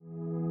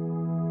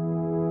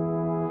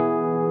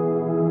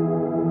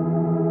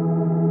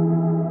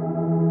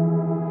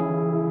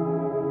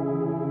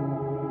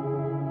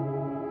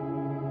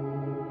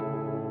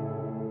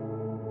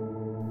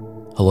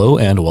Hello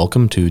and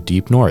welcome to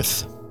Deep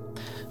North.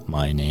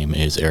 My name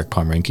is Eric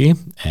Pomrinke,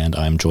 and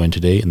I'm joined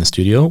today in the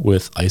studio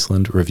with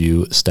Iceland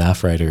Review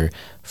staff writer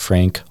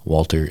Frank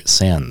Walter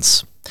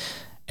Sands.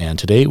 And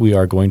today we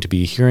are going to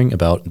be hearing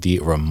about the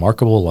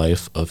remarkable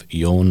life of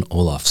Jón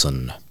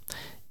Ólafsson,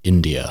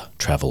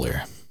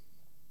 India-Traveller.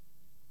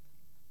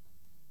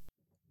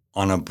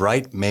 On a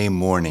bright May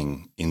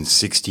morning in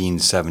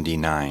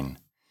 1679,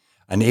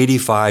 an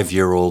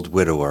 85-year-old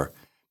widower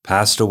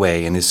passed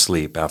away in his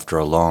sleep after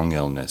a long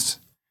illness.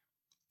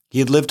 He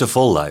had lived a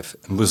full life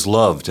and was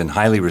loved and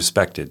highly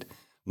respected,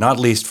 not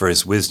least for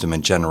his wisdom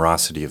and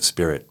generosity of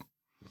spirit.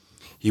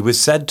 He was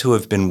said to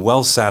have been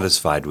well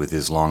satisfied with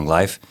his long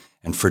life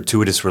and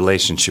fortuitous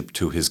relationship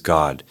to his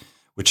God,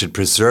 which had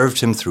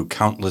preserved him through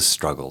countless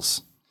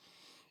struggles.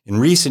 In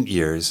recent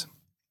years,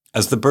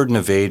 as the burden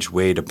of age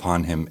weighed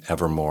upon him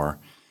evermore,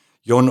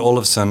 Jón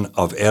Ólafsson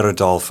of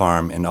Eredal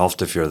Farm in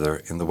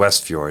Álftafjörður in the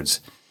West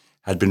Fjords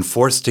had been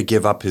forced to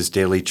give up his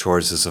daily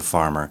chores as a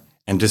farmer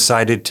and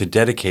decided to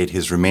dedicate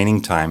his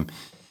remaining time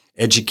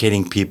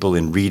educating people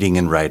in reading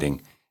and writing,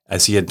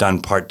 as he had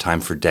done part-time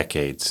for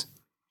decades.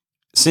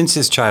 Since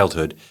his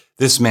childhood,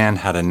 this man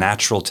had a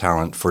natural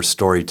talent for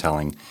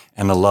storytelling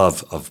and a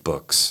love of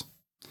books.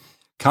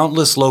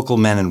 Countless local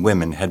men and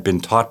women had been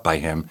taught by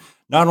him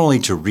not only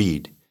to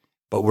read,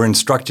 but were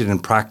instructed in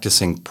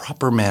practicing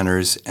proper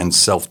manners and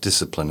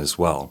self-discipline as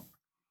well.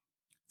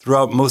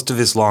 Throughout most of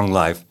his long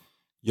life,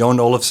 Jón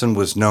Ólafsson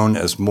was known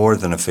as more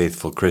than a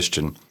faithful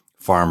Christian,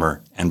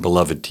 farmer, and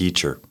beloved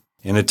teacher.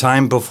 In a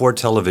time before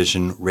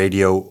television,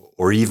 radio,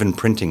 or even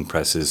printing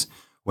presses,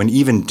 when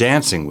even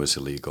dancing was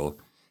illegal,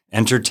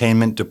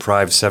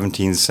 entertainment-deprived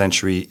 17th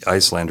century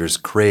Icelanders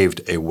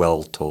craved a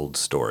well-told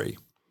story.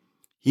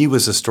 He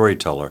was a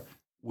storyteller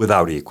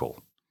without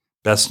equal,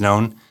 best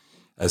known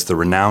as the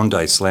renowned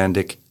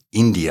Icelandic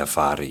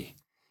India-Fari.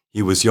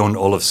 He was Jón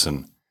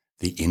Ólafsson,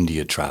 the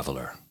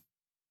India-Traveller.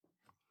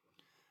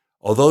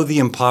 Although the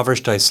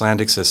impoverished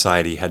Icelandic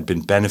society had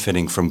been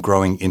benefiting from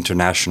growing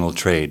international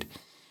trade,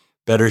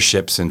 better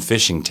ships and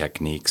fishing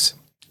techniques,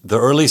 the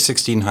early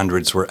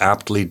 1600s were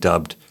aptly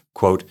dubbed,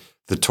 quote,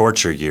 the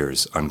torture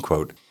years,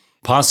 unquote.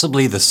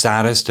 Possibly the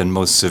saddest and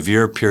most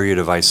severe period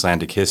of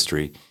Icelandic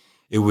history,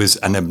 it was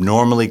an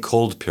abnormally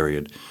cold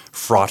period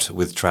fraught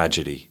with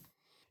tragedy.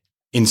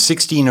 In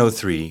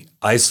 1603,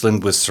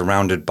 Iceland was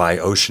surrounded by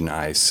ocean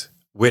ice,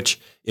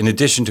 which, in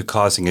addition to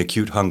causing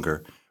acute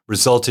hunger,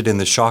 resulted in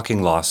the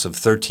shocking loss of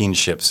 13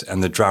 ships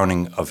and the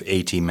drowning of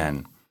 80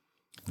 men.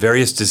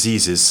 Various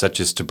diseases such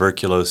as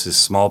tuberculosis,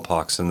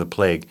 smallpox, and the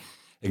plague,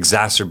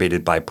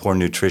 exacerbated by poor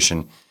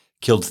nutrition,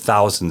 killed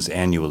thousands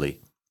annually,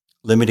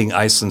 limiting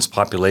Iceland's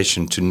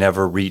population to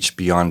never reach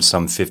beyond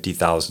some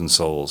 50,000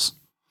 souls.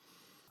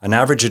 An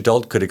average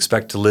adult could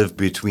expect to live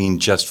between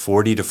just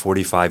 40 to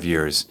 45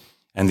 years,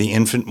 and the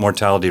infant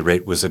mortality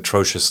rate was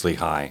atrociously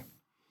high.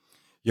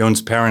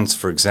 Jón's parents,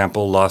 for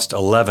example, lost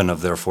 11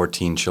 of their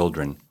 14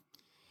 children.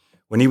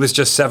 When he was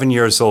just 7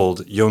 years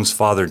old, Jón's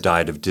father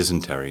died of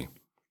dysentery.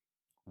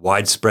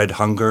 Widespread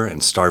hunger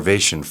and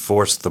starvation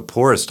forced the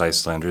poorest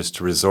Icelanders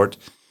to resort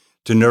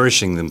to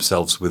nourishing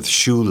themselves with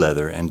shoe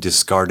leather and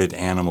discarded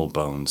animal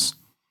bones.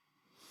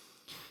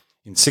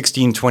 In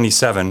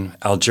 1627,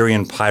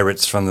 Algerian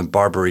pirates from the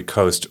Barbary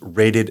coast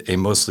raided a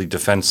mostly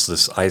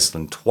defenseless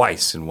Iceland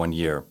twice in 1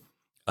 year,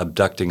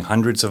 abducting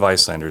hundreds of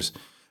Icelanders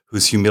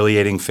whose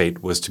humiliating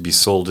fate was to be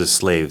sold as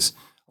slaves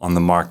on the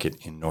market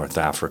in North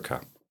Africa.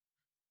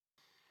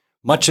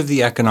 Much of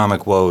the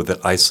economic woe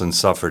that Iceland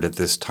suffered at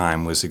this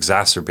time was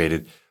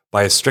exacerbated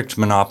by a strict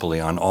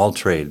monopoly on all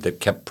trade that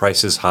kept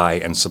prices high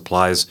and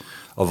supplies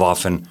of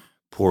often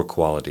poor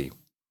quality.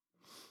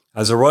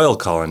 As a royal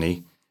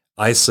colony,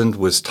 Iceland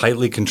was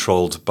tightly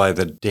controlled by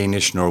the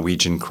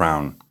Danish-Norwegian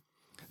crown.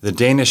 The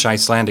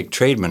Danish-Icelandic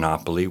trade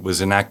monopoly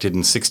was enacted in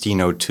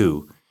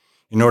 1602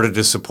 in order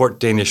to support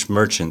Danish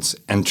merchants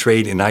and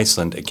trade in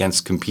Iceland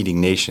against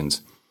competing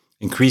nations,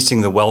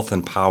 increasing the wealth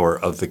and power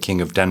of the King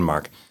of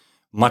Denmark,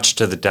 much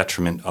to the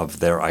detriment of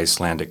their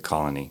Icelandic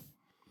colony.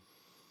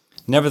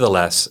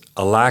 Nevertheless,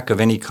 a lack of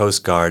any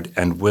coast guard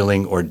and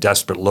willing or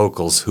desperate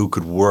locals who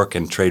could work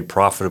and trade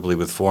profitably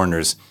with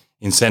foreigners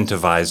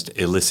incentivized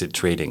illicit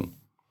trading.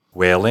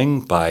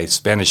 Whaling by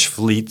Spanish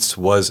fleets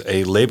was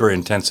a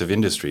labor-intensive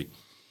industry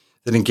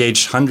that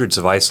engaged hundreds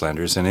of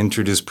Icelanders and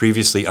introduced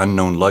previously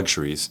unknown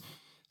luxuries,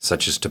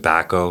 such as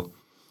tobacco,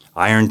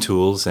 iron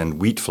tools,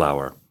 and wheat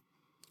flour.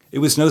 It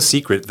was no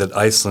secret that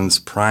Iceland's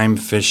prime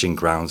fishing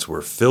grounds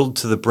were filled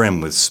to the brim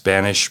with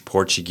Spanish,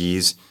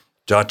 Portuguese,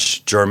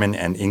 Dutch, German,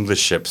 and English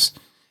ships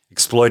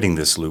exploiting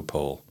this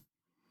loophole.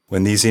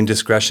 When these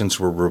indiscretions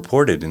were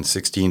reported in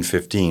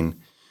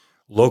 1615,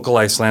 local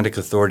Icelandic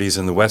authorities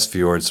in the West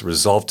Fjords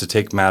resolved to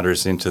take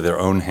matters into their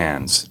own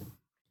hands.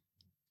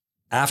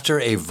 After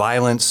a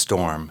violent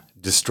storm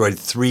destroyed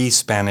 3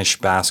 Spanish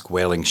Basque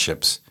whaling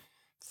ships,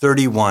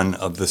 31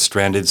 of the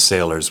stranded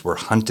sailors were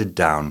hunted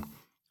down,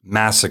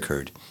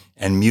 massacred,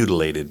 and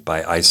mutilated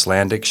by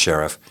Icelandic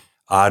sheriff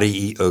Ari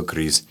í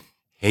Ögri's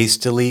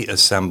hastily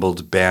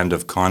assembled band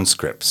of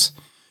conscripts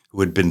who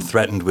had been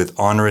threatened with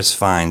onerous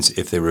fines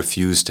if they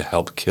refused to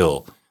help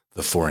kill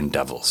the foreign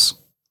devils.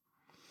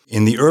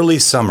 In the early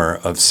summer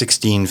of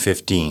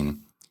 1615,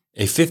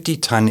 a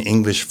 50-ton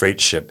English freight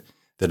ship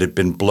that had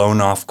been blown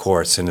off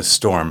course in a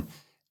storm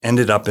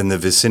ended up in the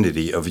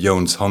vicinity of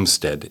Jón's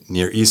homestead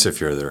near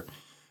Ísafjörður,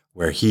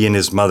 where he and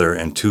his mother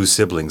and 2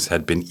 siblings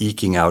had been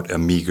eking out a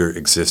meager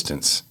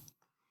existence.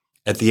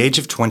 At the age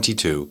of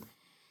 22,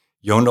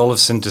 Jón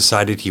Olafsson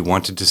decided he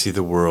wanted to see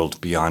the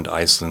world beyond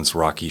Iceland's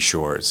rocky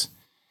shores.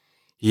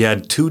 He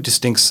had 2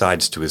 distinct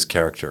sides to his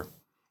character.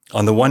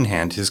 On the one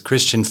hand, his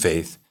Christian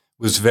faith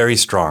was very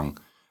strong,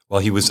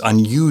 while he was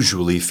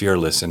unusually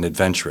fearless and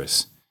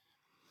adventurous.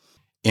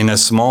 In a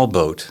small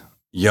boat,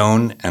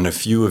 Jón and a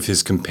few of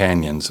his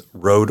companions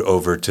rowed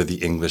over to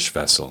the English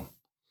vessel.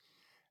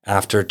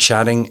 After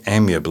chatting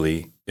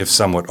amiably, if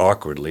somewhat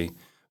awkwardly,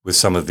 with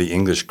some of the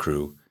English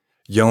crew,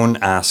 Jón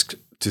asked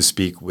to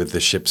speak with the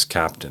ship's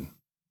captain.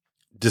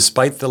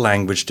 Despite the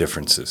language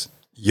differences,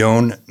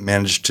 Jón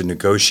managed to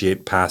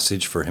negotiate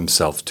passage for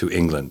himself to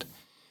England,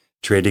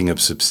 trading a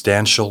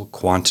substantial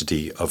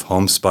quantity of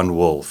homespun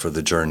wool for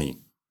the journey.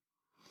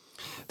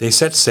 They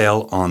set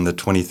sail on the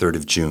 23rd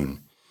of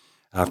June,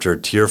 after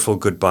a tearful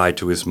goodbye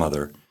to his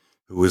mother,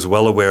 who was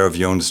well aware of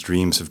Jón's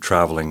dreams of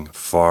traveling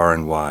far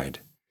and wide.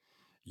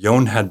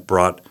 Jón had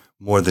brought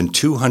more than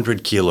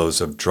 200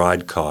 kilos of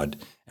dried cod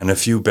and a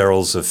few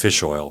barrels of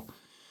fish oil,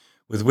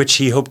 with which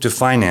he hoped to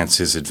finance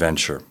his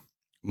adventure,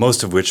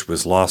 most of which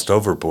was lost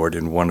overboard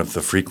in one of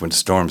the frequent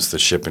storms the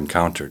ship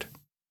encountered.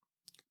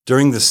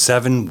 During the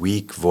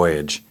 7-week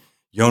voyage,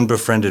 Jón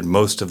befriended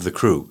most of the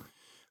crew,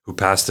 who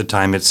passed the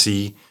time at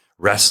sea,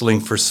 wrestling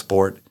for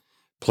sport,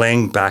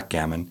 playing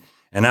backgammon,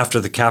 and after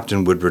the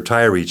captain would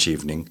retire each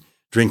evening,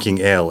 drinking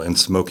ale and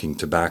smoking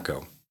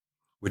tobacco,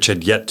 which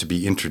had yet to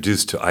be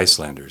introduced to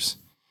Icelanders.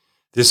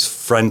 This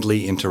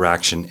friendly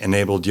interaction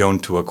enabled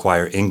Jón to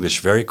acquire English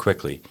very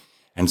quickly,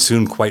 and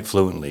soon quite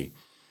fluently,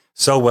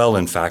 so well,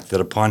 in fact,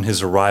 that upon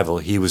his arrival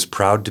he was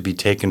proud to be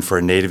taken for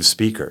a native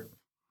speaker.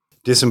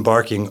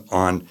 Disembarking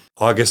on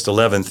August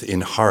 11th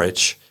in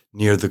Harwich,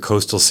 near the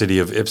coastal city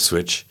of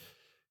Ipswich,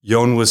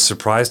 Jón was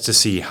surprised to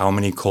see how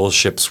many coal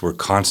ships were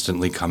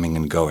constantly coming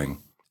and going.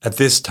 At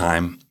this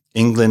time,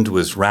 England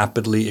was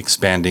rapidly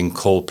expanding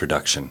coal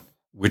production,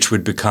 which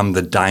would become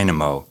the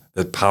dynamo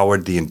that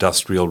powered the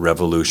Industrial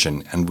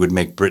Revolution and would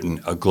make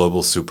Britain a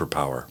global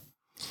superpower.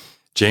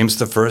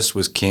 James I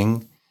was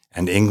king,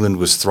 and England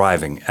was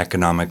thriving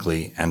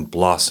economically and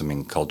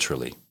blossoming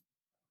culturally.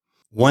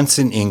 Once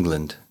in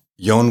England,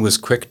 Jón was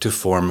quick to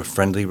form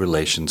friendly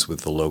relations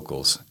with the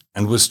locals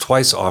and was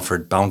twice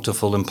offered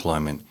bountiful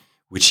employment,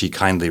 which he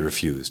kindly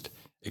refused,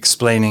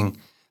 explaining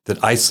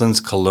that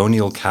Iceland's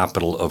colonial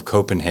capital of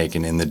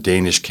Copenhagen in the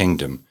Danish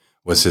kingdom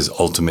was his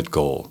ultimate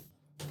goal.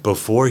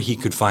 Before he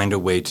could find a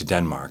way to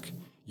Denmark,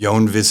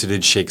 Jón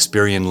visited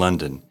Shakespearean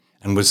London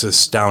and was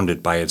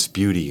astounded by its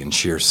beauty and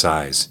sheer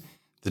size,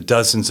 the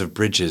dozens of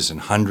bridges and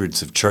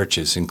hundreds of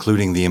churches,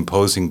 including the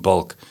imposing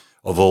bulk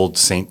of old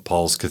St.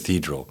 Paul's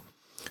Cathedral,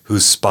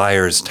 whose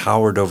spires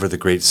towered over the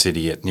great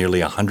city at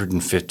nearly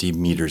 150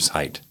 meters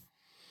height.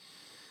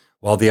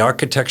 While the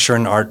architecture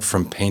and art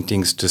from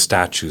paintings to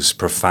statues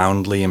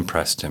profoundly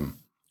impressed him,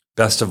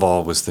 best of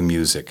all was the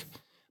music.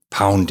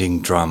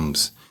 Pounding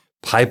drums,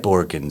 pipe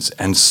organs,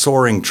 and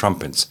soaring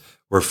trumpets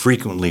were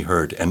frequently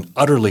heard and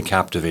utterly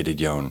captivated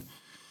Jón,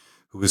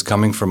 who was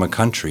coming from a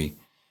country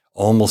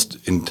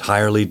almost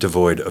entirely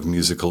devoid of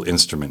musical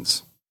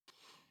instruments.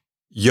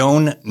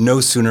 Jón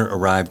no sooner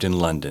arrived in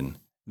London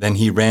than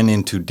he ran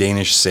into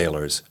Danish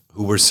sailors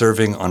who were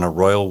serving on a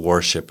royal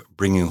warship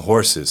bringing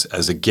horses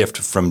as a gift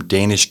from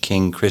Danish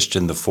King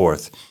Christian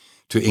IV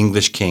to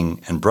English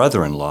King and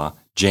brother-in-law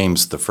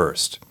James I.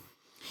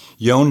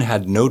 Jón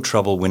had no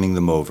trouble winning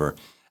them over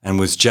and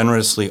was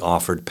generously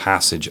offered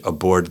passage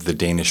aboard the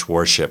Danish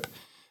warship,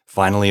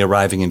 finally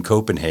arriving in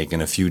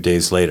Copenhagen a few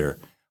days later,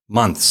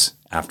 months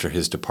after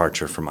his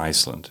departure from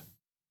Iceland.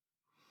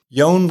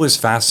 Jón was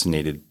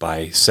fascinated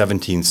by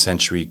 17th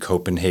century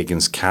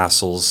Copenhagen's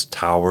castles,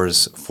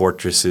 towers,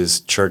 fortresses,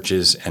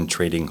 churches, and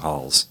trading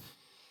halls.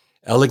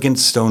 Elegant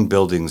stone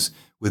buildings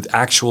with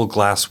actual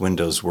glass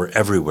windows were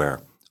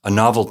everywhere, a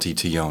novelty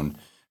to Jón,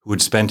 who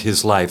had spent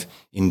his life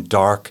in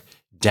dark,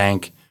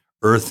 dank,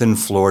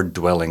 earthen-floored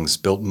dwellings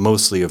built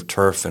mostly of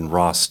turf and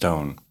raw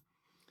stone.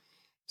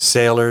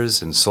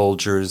 Sailors and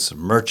soldiers,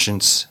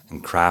 merchants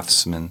and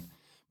craftsmen,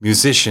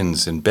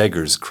 musicians and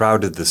beggars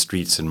crowded the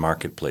streets and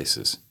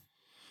marketplaces.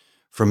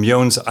 From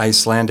Jón's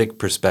Icelandic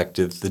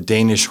perspective, the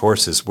Danish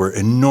horses were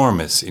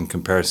enormous in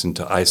comparison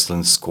to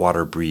Iceland's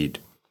squatter breed.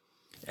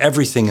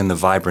 Everything in the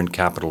vibrant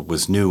capital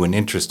was new and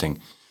interesting,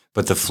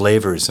 but the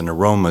flavors and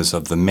aromas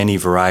of the many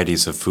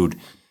varieties of food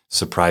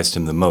surprised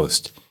him the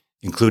most,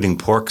 including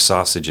pork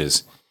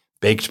sausages,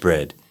 baked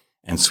bread,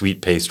 and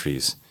sweet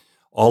pastries,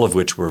 all of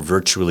which were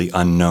virtually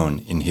unknown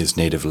in his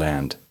native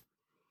land.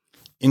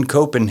 In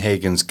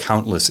Copenhagen's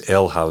countless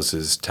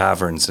alehouses,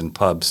 taverns, and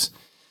pubs,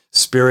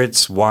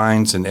 spirits,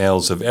 wines, and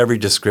ales of every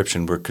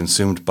description were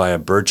consumed by a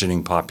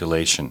burgeoning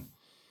population.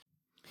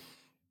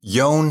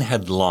 Jón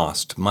had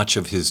lost much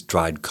of his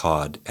dried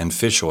cod and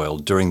fish oil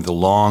during the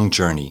long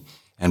journey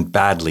and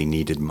badly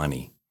needed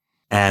money.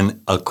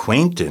 An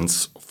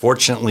acquaintance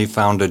fortunately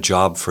found a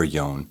job for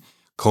Jón,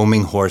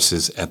 combing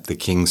horses at the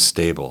king's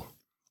stable.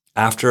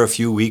 After a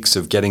few weeks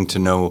of getting to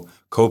know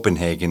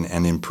Copenhagen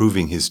and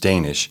improving his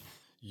Danish,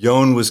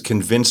 Jón was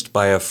convinced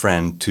by a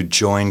friend to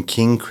join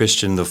King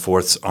Christian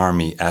IV's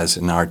army as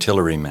an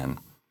artilleryman.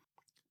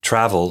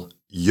 Travel,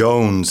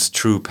 Jón's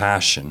true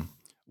passion,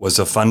 was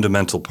a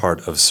fundamental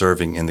part of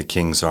serving in the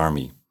king's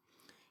army.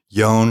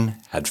 Jón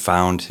had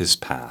found his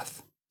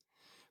path.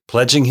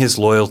 Pledging his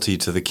loyalty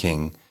to the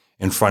king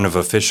in front of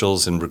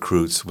officials and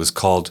recruits was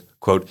called,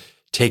 quote,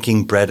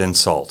 taking bread and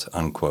salt,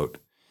 unquote.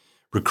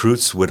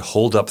 Recruits would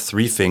hold up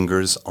 3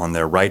 fingers on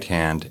their right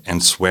hand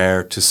and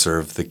swear to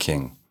serve the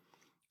king.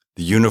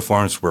 The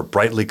uniforms were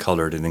brightly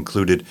colored and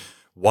included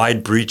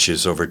wide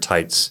breeches over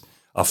tights,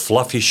 a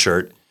fluffy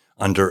shirt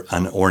under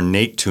an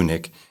ornate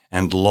tunic,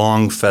 and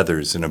long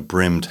feathers in a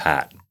brimmed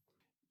hat.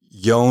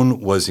 Jón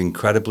was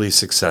incredibly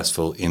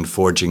successful in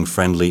forging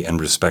friendly and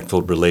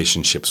respectful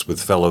relationships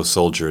with fellow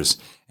soldiers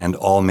and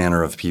all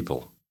manner of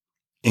people,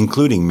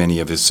 including many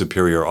of his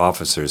superior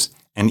officers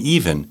and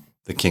even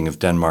the King of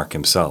Denmark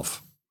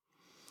himself.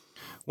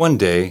 One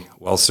day,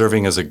 while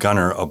serving as a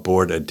gunner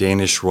aboard a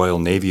Danish Royal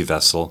Navy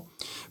vessel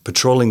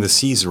patrolling the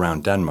seas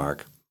around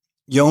Denmark,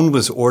 Jón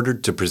was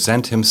ordered to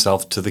present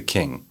himself to the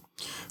king,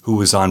 who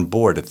was on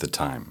board at the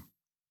time.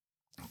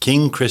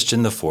 King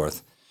Christian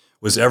IV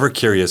was ever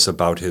curious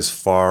about his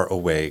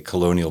far-away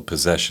colonial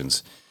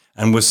possessions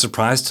and was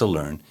surprised to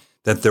learn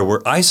that there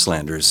were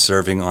Icelanders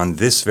serving on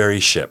this very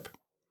ship.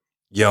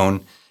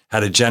 Jón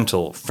had a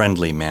gentle,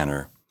 friendly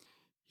manner.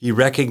 He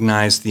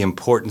recognized the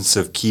importance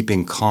of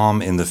keeping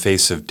calm in the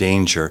face of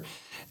danger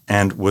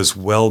and was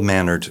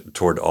well-mannered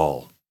toward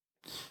all.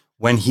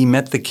 When he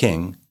met the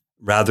king,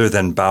 rather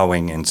than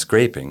bowing and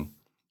scraping,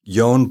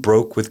 Jón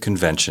broke with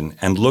convention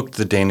and looked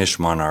the Danish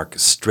monarch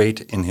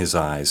straight in his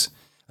eyes,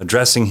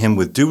 addressing him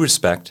with due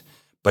respect,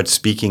 but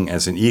speaking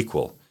as an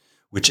equal,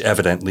 which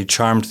evidently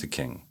charmed the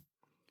king.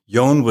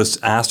 Jón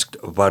was asked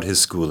about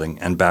his schooling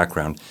and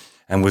background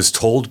and was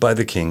told by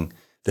the king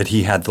that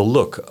he had the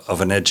look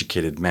of an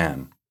educated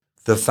man.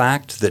 The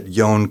fact that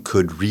Jón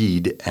could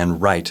read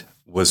and write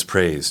was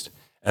praised,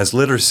 as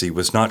literacy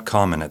was not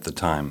common at the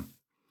time.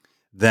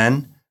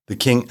 Then the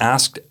king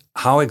asked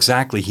how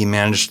exactly he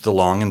managed the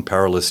long and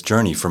perilous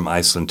journey from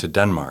Iceland to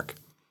Denmark.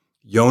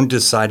 Jón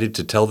decided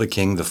to tell the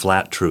king the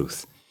flat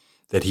truth,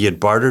 that he had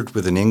bartered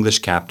with an English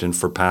captain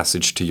for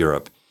passage to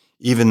Europe,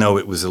 even though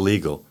it was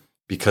illegal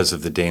because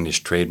of the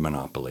Danish trade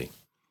monopoly.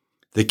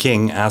 The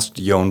king asked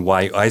Jón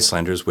why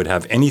Icelanders would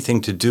have anything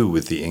to do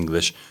with the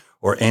English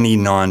or any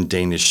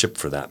non-Danish ship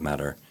for that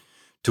matter,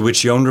 to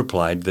which Jón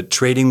replied that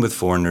trading with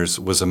foreigners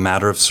was a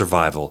matter of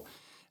survival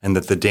and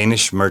that the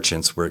Danish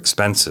merchants were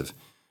expensive,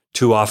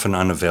 too often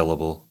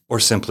unavailable, or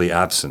simply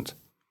absent.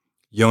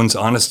 Jón's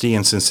honesty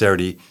and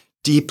sincerity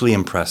deeply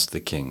impressed the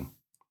king,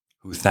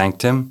 who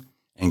thanked him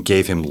and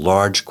gave him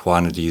large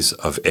quantities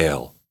of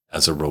ale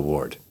as a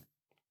reward.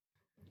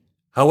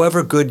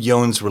 However good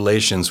Jón's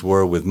relations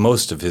were with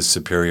most of his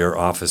superior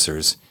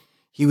officers,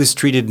 he was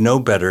treated no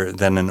better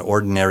than an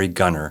ordinary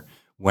gunner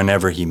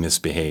whenever he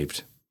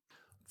misbehaved.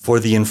 For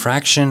the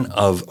infraction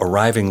of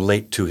arriving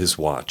late to his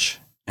watch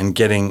and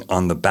getting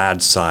on the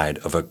bad side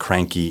of a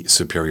cranky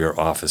superior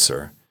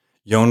officer,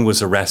 Jón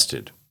was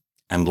arrested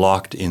and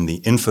locked in the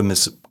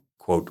infamous,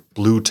 quote,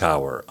 Blue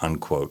Tower,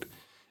 unquote,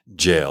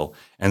 jail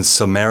and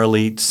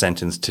summarily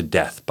sentenced to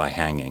death by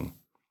hanging.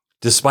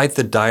 Despite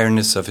the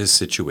direness of his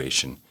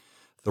situation,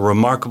 the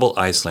remarkable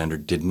Icelander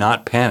did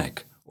not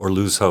panic or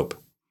lose hope.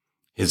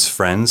 His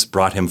friends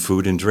brought him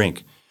food and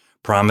drink,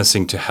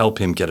 promising to help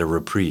him get a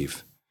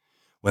reprieve.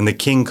 When the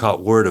king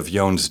caught word of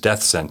Jón's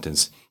death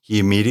sentence, he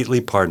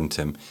immediately pardoned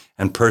him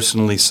and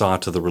personally saw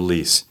to the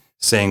release,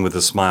 saying with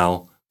a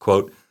smile,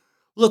 quote,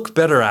 "Look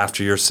better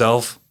after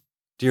yourself,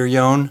 dear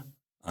Jón,"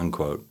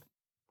 unquote.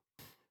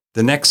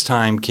 The next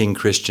time King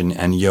Christian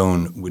and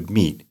Jón would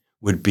meet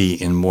would be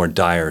in more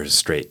dire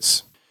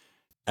straits.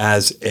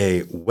 As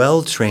a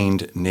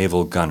well-trained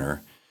naval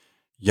gunner,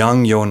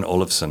 young Jón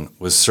Olafsson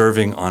was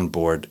serving on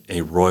board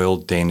a Royal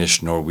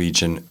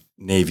Danish-Norwegian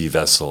Navy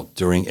vessel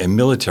during a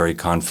military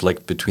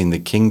conflict between the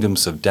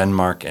kingdoms of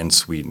Denmark and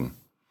Sweden.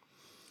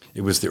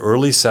 It was the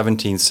early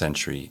 17th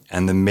century,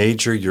 and the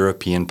major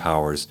European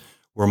powers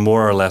were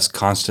more or less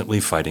constantly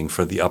fighting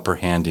for the upper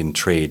hand in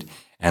trade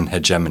and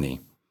hegemony.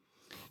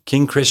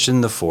 King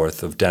Christian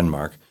IV of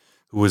Denmark,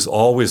 who was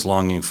always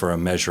longing for a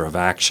measure of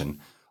action,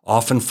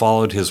 often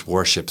followed his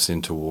warships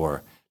into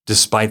war,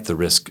 despite the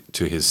risk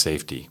to his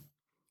safety.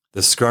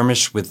 The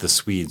skirmish with the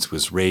Swedes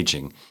was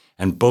raging,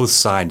 and both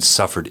sides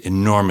suffered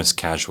enormous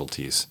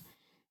casualties.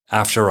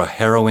 After a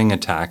harrowing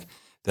attack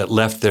that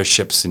left their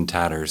ships in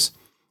tatters,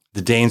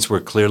 the Danes were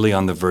clearly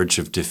on the verge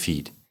of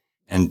defeat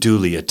and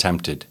duly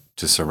attempted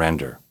to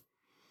surrender.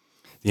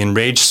 The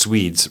enraged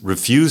Swedes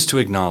refused to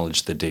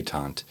acknowledge the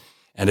détente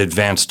and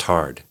advanced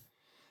hard.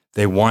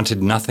 They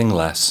wanted nothing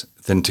less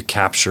than to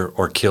capture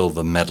or kill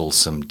the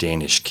meddlesome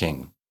Danish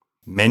king.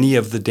 Many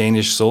of the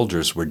Danish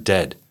soldiers were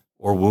dead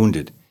or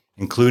wounded,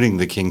 including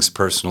the king's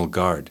personal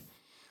guard,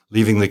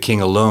 leaving the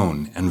king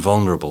alone and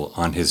vulnerable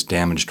on his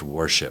damaged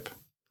warship.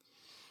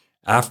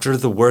 After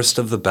the worst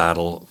of the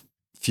battle,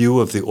 few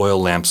of the oil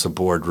lamps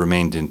aboard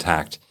remained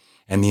intact,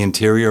 and the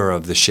interior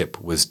of the ship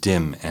was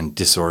dim and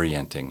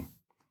disorienting.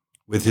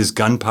 With his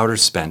gunpowder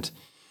spent,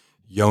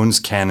 Jón's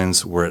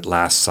cannons were at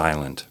last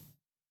silent.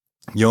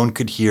 Jón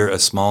could hear a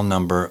small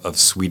number of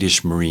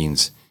Swedish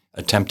Marines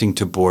attempting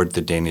to board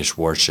the Danish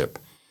warship,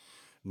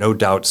 no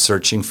doubt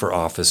searching for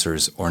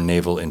officers or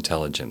naval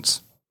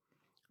intelligence.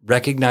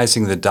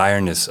 Recognizing the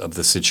direness of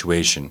the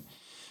situation,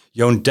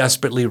 Jón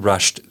desperately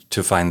rushed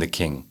to find the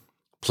king,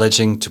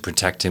 pledging to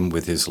protect him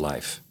with his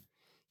life.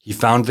 He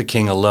found the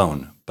king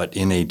alone, but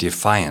in a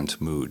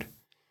defiant mood.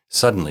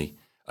 Suddenly,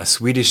 a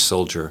Swedish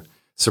soldier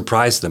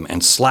surprised them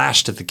and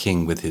slashed at the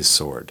king with his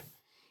sword,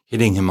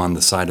 hitting him on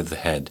the side of the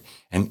head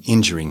and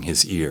injuring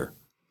his ear.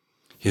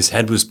 His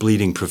head was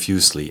bleeding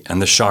profusely,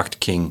 and the shocked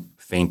king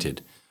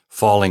fainted,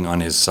 falling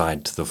on his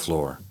side to the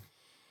floor.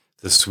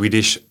 The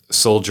Swedish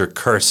soldier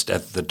cursed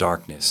at the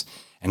darkness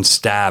and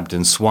stabbed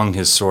and swung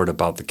his sword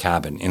about the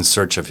cabin in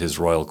search of his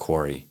royal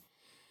quarry.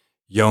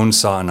 Jón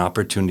saw an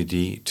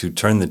opportunity to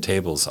turn the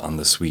tables on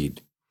the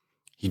Swede.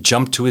 He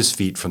jumped to his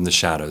feet from the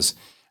shadows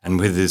and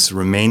with his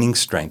remaining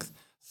strength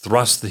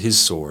thrust his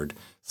sword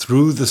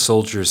through the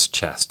soldier's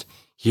chest,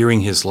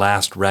 hearing his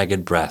last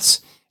ragged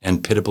breaths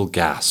and pitiable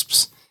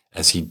gasps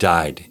as he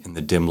died in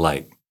the dim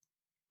light.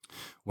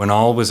 When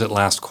all was at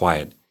last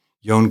quiet,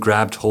 Jón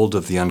grabbed hold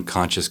of the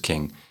unconscious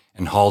king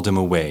and hauled him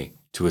away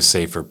to a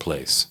safer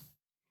place.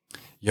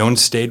 Jón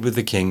stayed with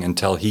the king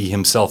until he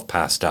himself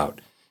passed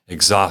out,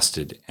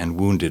 exhausted and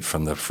wounded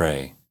from the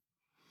fray.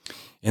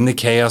 In the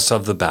chaos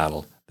of the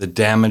battle, the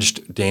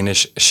damaged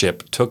Danish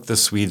ship took the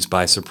Swedes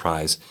by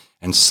surprise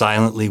and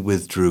silently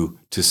withdrew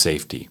to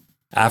safety.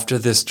 After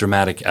this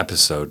dramatic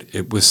episode,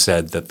 it was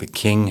said that the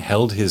king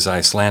held his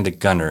Icelandic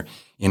gunner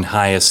in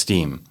high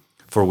esteem,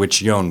 for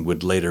which Jón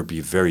would later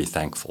be very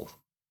thankful.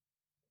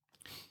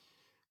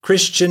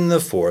 Christian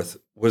IV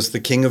was the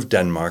king of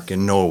Denmark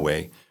and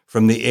Norway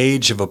from the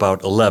age of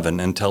about 11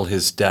 until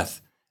his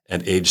death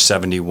at age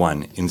 71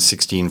 in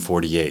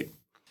 1648.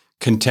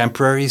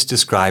 Contemporaries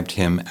described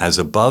him as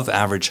above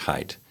average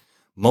height,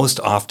 most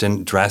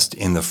often dressed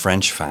in the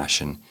French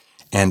fashion,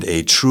 and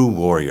a true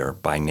warrior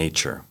by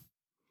nature.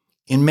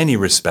 In many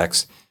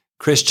respects,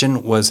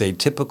 Christian was a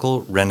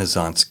typical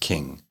Renaissance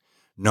king,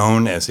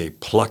 known as a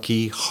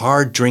plucky,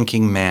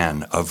 hard-drinking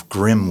man of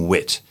grim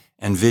wit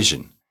and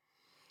vision.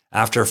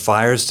 After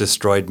fires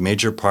destroyed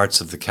major parts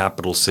of the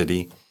capital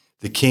city,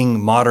 the king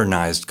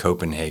modernized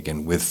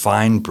Copenhagen with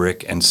fine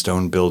brick and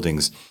stone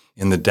buildings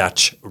in the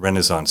Dutch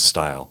Renaissance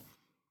style.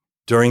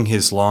 During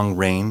his long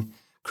reign,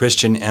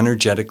 Christian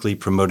energetically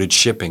promoted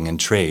shipping and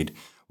trade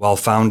while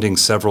founding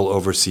several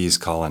overseas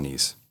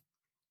colonies.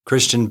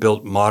 Christian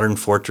built modern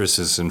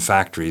fortresses and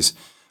factories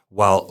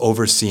while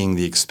overseeing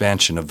the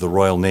expansion of the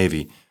Royal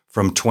Navy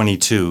from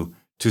 22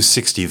 to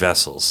 60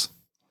 vessels.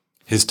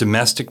 His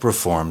domestic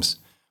reforms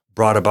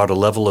brought about a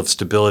level of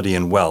stability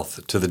and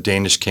wealth to the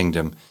Danish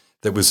kingdom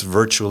that was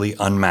virtually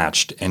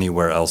unmatched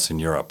anywhere else in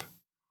Europe.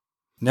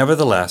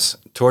 Nevertheless,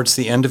 towards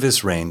the end of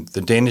his reign,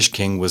 the Danish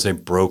king was a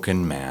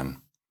broken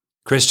man.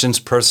 Christian's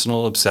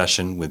personal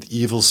obsession with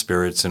evil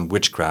spirits and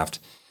witchcraft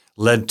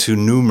led to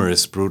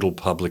numerous brutal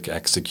public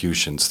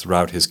executions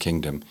throughout his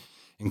kingdom,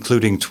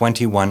 including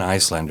 21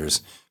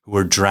 Icelanders who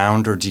were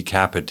drowned or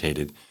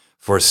decapitated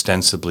for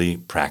ostensibly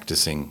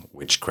practicing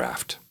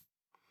witchcraft.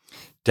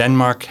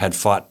 Denmark had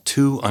fought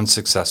 2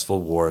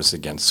 unsuccessful wars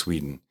against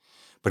Sweden,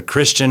 but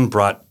Christian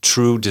brought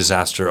true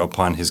disaster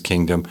upon his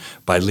kingdom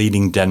by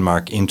leading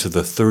Denmark into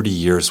the 30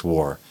 Years'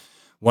 War,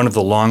 one of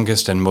the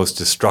longest and most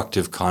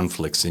destructive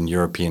conflicts in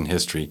European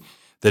history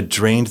that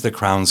drained the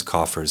crown's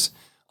coffers,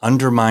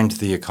 undermined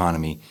the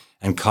economy,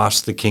 and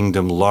cost the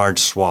kingdom large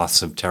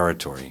swaths of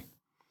territory.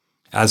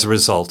 As a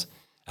result,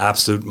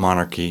 absolute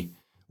monarchy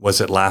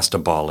was at last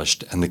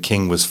abolished, and the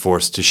king was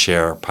forced to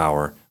share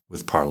power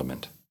with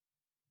Parliament.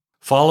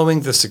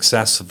 Following the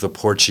success of the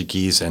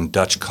Portuguese and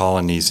Dutch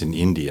colonies in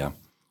India,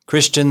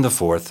 Christian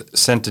IV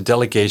sent a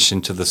delegation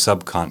to the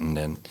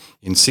subcontinent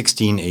in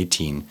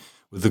 1618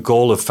 with the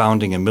goal of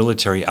founding a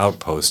military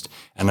outpost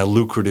and a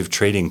lucrative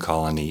trading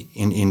colony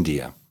in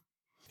India.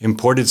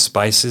 Imported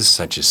spices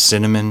such as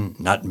cinnamon,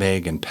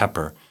 nutmeg, and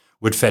pepper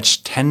would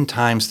fetch 10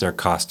 times their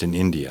cost in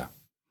India.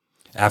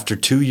 After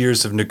 2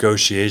 years of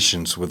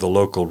negotiations with the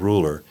local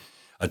ruler,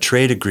 a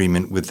trade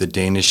agreement with the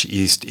Danish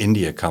East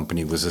India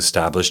Company was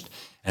established,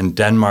 and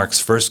Denmark's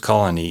first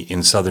colony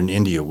in southern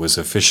India was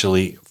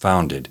officially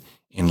founded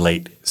in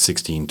late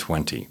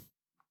 1620.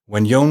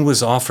 When Jón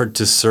was offered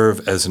to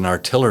serve as an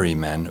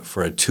artilleryman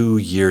for a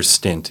 2-year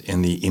stint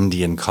in the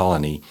Indian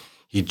colony,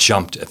 he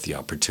jumped at the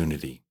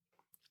opportunity.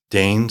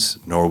 Danes,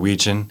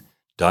 Norwegian,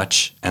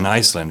 Dutch, and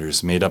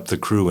Icelanders made up the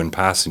crew and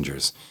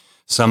passengers,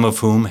 some of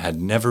whom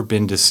had never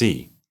been to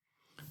sea.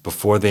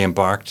 Before they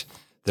embarked,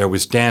 there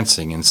was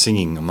dancing and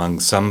singing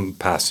among some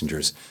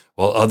passengers,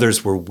 while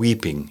others were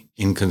weeping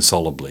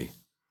inconsolably.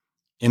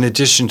 In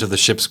addition to the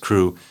ship's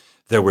crew,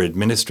 there were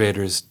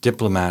administrators,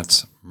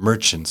 diplomats,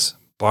 merchants,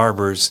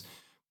 barbers,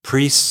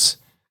 priests,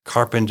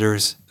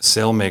 carpenters,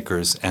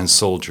 sailmakers, and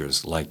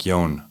soldiers like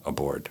Jón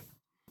aboard.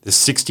 The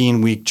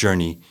 16-week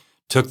journey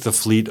took the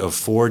fleet of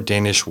 4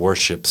 Danish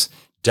warships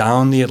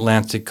down the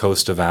Atlantic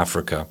coast of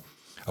Africa,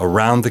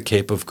 around the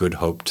Cape of Good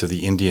Hope to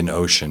the Indian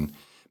Ocean,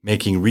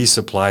 making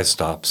resupply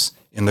stops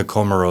in the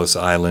Comoros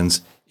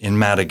Islands, in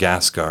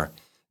Madagascar,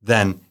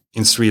 then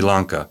in Sri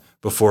Lanka,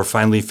 before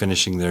finally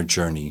finishing their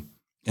journey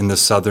in the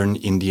southern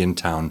Indian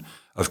town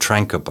of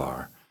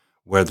Tranquebar,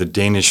 where the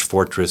Danish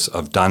fortress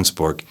of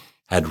Dansborg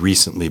had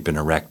recently been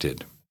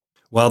erected.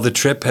 While the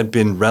trip had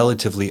been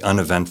relatively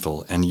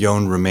uneventful and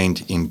Jón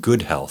remained in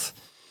good health,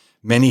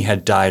 many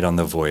had died on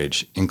the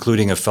voyage,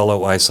 including a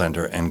fellow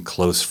Icelander and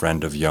close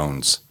friend of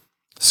Jón's.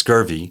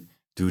 Scurvy,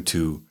 due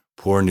to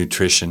poor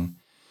nutrition,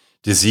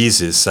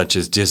 diseases such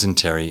as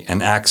dysentery,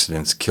 and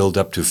accidents killed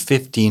up to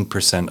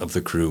 15% of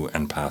the crew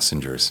and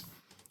passengers.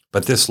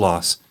 But this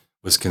loss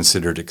was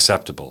considered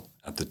acceptable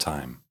at the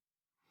time.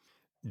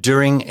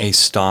 During a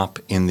stop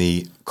in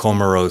the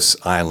Comoros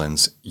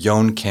Islands,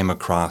 Jón came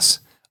across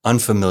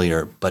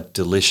unfamiliar but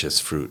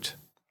delicious fruit.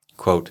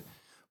 Quote,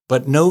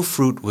 "But no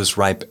fruit was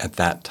ripe at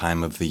that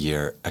time of the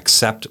year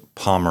except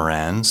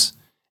pomeranz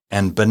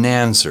and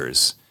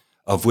bonanzas,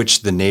 of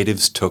which the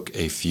natives took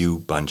a few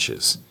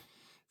bunches.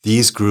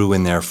 These grew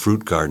in their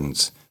fruit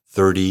gardens,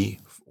 30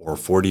 or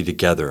 40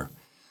 together.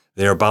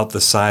 They are about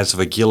the size of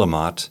a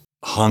guillemot,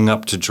 hung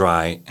up to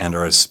dry, and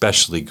are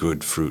especially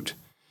good fruit,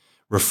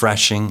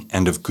 refreshing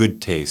and of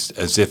good taste,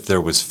 as if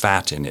there was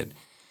fat in it.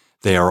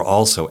 They are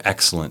also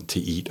excellent to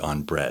eat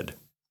on bread."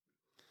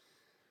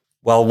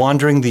 While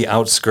wandering the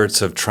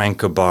outskirts of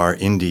Tranquebar,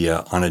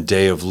 India, on a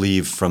day of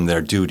leave from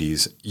their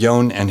duties,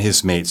 Jón and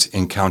his mates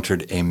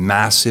encountered a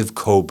massive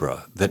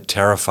cobra that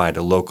terrified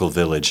a local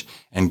village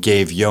and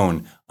gave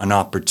Jón an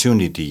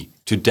opportunity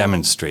to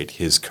demonstrate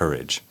his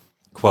courage.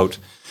 Quote,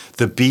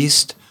 "The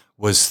beast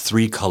was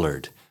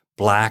 3-colored,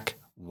 black,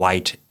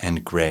 white,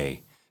 and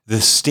gray. The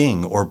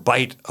sting or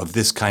bite of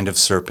this kind of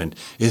serpent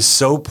is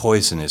so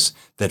poisonous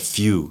that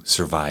few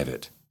survive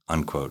it."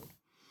 Unquote.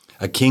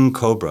 A king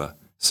cobra,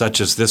 such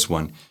as this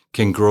one,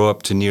 can grow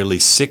up to nearly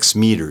 6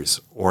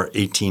 meters or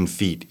 18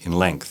 feet in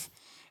length,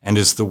 and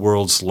is the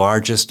world's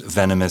largest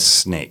venomous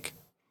snake.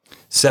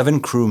 7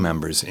 crew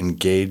members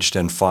engaged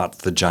and fought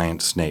the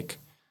giant snake.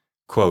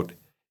 Quote,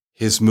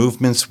 "His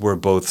movements were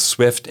both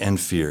swift and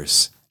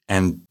fierce,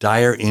 and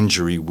dire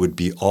injury would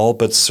be all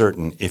but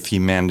certain if he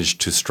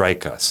managed to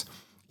strike us,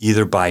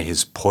 either by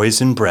his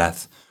poison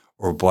breath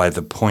or by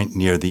the point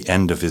near the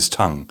end of his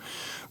tongue,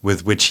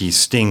 with which he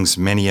stings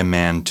many a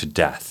man to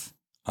death."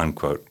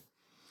 Unquote.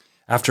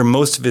 After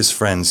most of his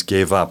friends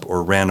gave up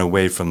or ran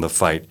away from the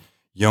fight,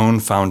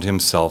 Jón found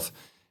himself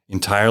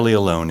entirely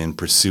alone in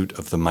pursuit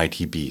of the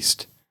mighty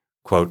beast.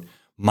 Quote,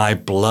 "My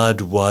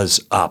blood was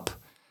up.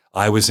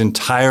 I was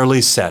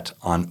entirely set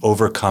on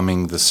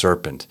overcoming the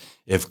serpent,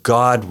 if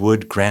God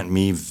would grant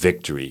me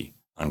victory."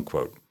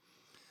 Unquote.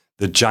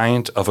 The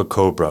giant of a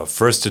cobra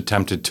first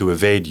attempted to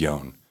evade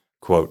Jón.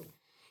 Quote,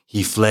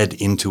 "He fled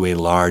into a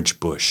large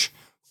bush,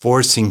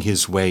 forcing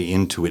his way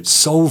into it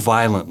so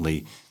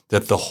violently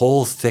that the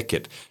whole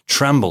thicket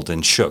trembled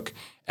and shook,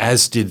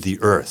 as did the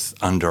earth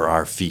under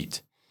our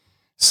feet.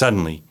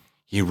 Suddenly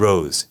he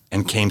rose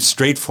and came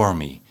straight for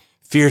me,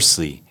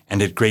 fiercely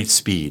and at great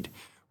speed,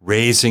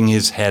 raising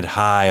his head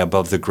high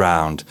above the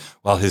ground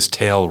while his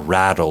tail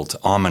rattled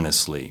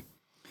ominously.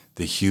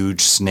 The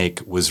huge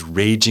snake was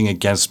raging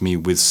against me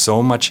with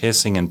so much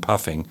hissing and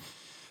puffing,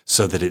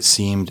 so that it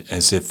seemed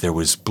as if there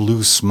was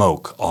blue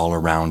smoke all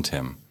around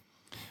him.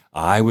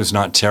 I was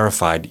not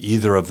terrified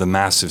either of the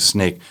massive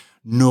snake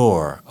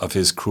nor of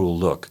his cruel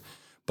look,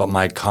 but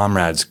my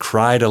comrades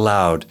cried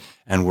aloud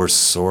and were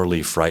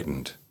sorely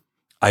frightened.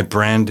 I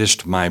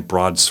brandished my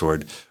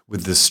broadsword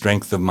with the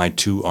strength of my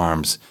 2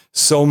 arms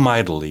so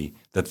mightily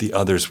that the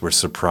others were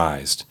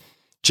surprised.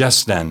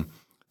 Just then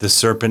the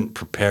serpent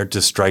prepared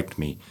to strike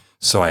me,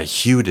 so I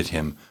hewed at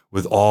him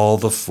with all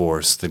the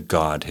force that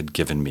God had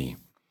given me.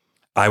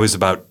 I was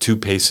about 2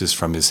 paces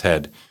from his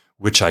head,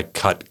 which I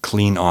cut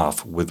clean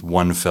off with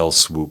one fell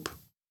swoop."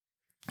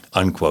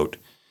 Unquote.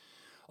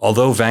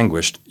 Although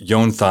vanquished,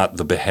 Jón thought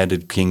the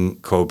beheaded king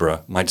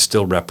cobra might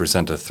still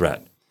represent a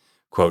threat.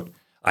 Quote,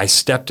 "I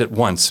stepped at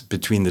once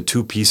between the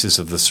 2 pieces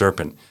of the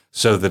serpent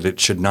so that it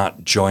should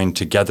not join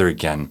together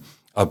again,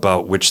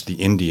 about which the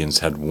Indians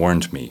had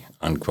warned me."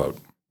 Unquote.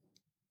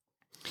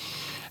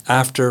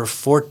 After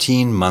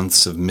 14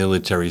 months of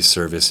military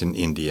service in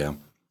India,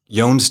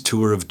 Jón's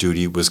tour of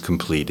duty was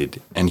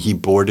completed, and he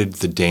boarded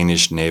the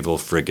Danish naval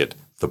frigate,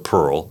 the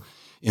Pearl,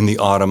 in the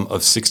autumn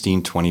of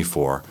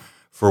 1624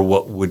 for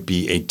what would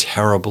be a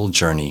terrible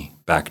journey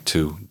back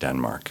to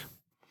Denmark.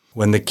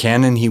 When the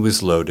cannon he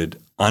was loaded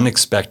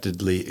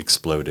unexpectedly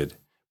exploded,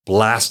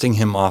 blasting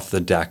him off the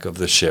deck of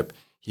the ship,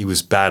 he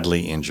was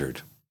badly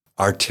injured.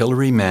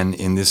 Artillerymen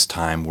in this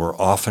time were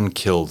often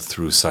killed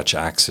through such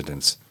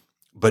accidents,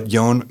 but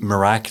Jón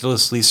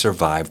miraculously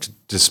survived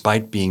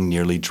despite being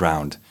nearly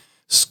drowned,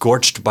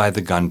 scorched by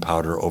the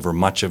gunpowder over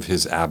much of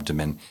his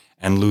abdomen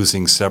and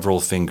losing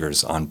several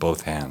fingers on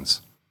both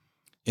hands.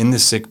 In the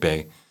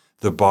sickbay,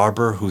 the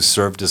barber who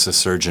served as a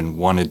surgeon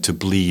wanted to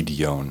bleed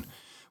Jón,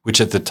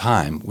 which at the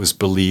time was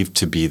believed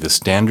to be the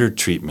standard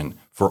treatment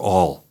for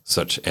all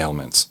such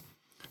ailments.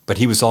 But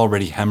he was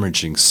already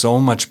hemorrhaging so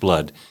much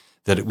blood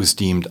that it was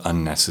deemed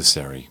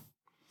unnecessary.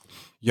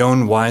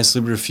 Jón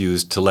wisely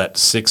refused to let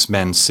 6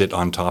 men sit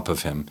on top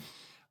of him,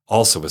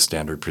 also a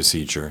standard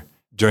procedure,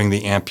 during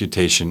the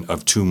amputation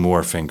of 2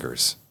 more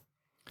fingers.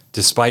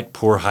 Despite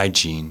poor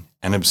hygiene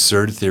and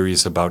absurd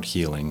theories about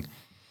healing,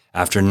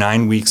 after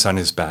 9 weeks on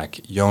his back,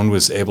 Jón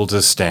was able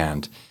to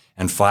stand,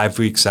 and 5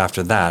 weeks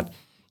after that,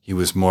 he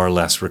was more or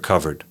less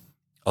recovered,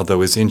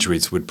 although his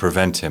injuries would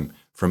prevent him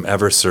from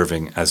ever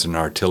serving as an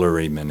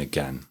artilleryman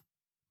again.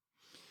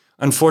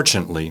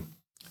 Unfortunately,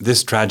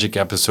 this tragic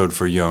episode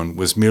for Jón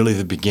was merely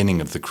the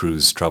beginning of the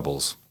crew's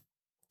troubles.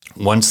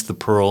 Once the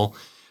Pearl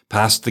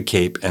passed the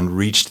Cape and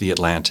reached the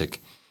Atlantic,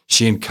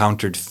 she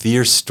encountered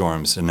fierce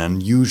storms and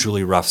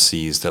unusually rough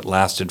seas that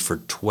lasted for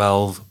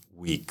 12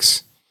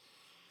 weeks.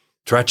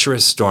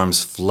 Treacherous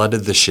storms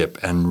flooded the ship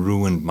and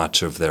ruined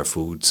much of their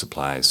food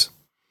supplies.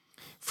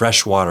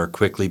 Fresh water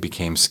quickly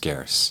became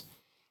scarce.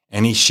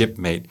 Any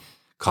shipmate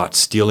caught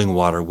stealing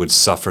water would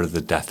suffer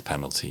the death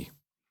penalty.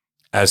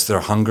 As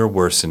their hunger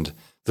worsened,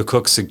 the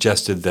cook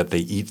suggested that they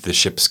eat the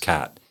ship's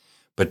cat,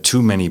 but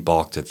too many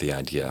balked at the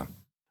idea.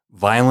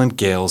 Violent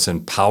gales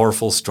and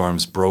powerful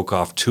storms broke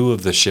off 2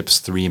 of the ship's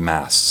 3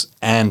 masts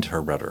and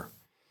her rudder.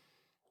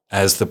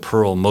 As the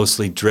Pearl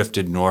mostly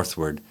drifted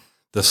northward,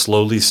 the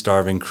slowly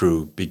starving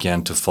crew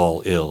began to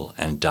fall ill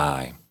and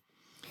die.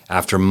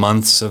 After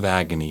months of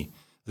agony,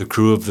 the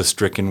crew of the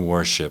stricken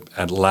warship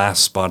at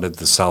last spotted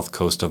the south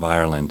coast of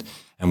Ireland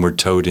and were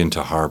towed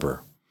into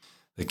harbor.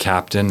 The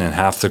captain and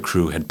half the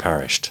crew had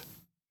perished,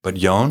 but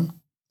Jón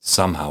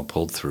somehow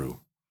pulled through.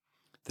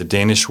 The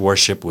Danish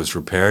warship was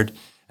repaired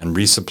and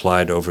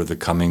resupplied over the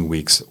coming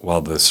weeks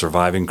while the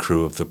surviving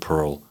crew of the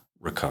Pearl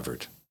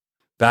recovered.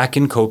 Back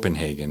in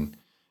Copenhagen,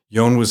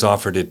 Jón was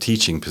offered a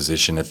teaching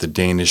position at the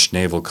Danish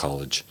Naval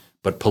College,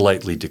 but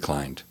politely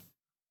declined.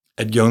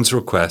 At Jón's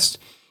request,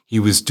 he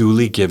was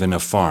duly given a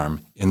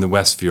farm in the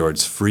West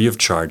Fjords free of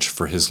charge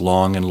for his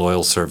long and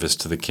loyal service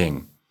to the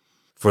king.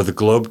 For the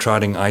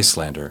globe-trotting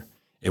Icelander,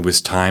 it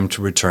was time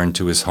to return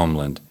to his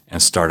homeland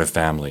and start a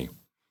family.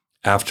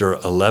 After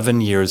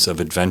 11 years of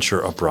adventure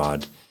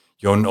abroad,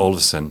 Jón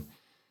Olafsson,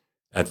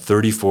 at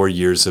 34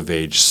 years of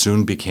age,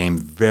 soon became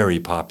very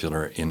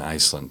popular in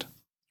Iceland.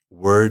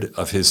 Word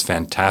of his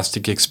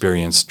fantastic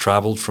experience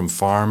traveled from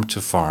farm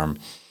to farm,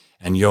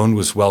 and Jón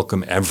was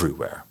welcome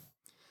everywhere.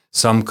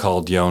 Some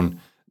called Jón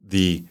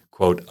the,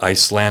 quote,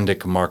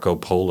 Icelandic Marco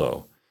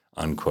Polo,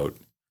 unquote.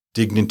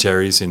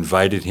 Dignitaries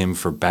invited him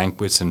for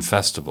banquets and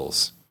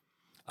festivals.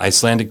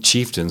 Icelandic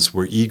chieftains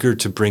were eager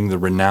to bring the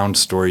renowned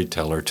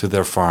storyteller to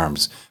their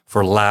farms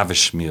for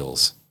lavish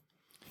meals.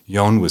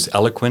 Jón was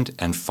eloquent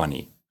and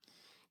funny.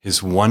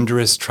 His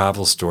wondrous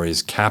travel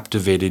stories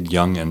captivated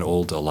young and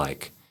old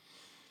alike.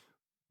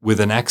 With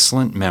an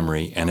excellent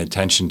memory and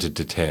attention to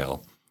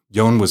detail,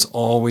 Jón was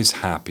always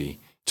happy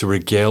to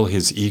regale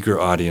his eager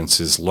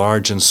audiences,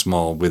 large and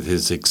small, with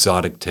his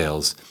exotic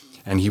tales,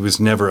 and he was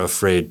never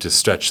afraid to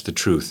stretch the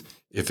truth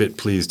if it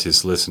pleased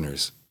his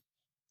listeners.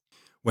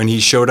 When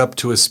he showed up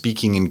to a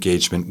speaking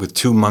engagement with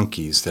 2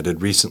 monkeys that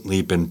had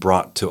recently been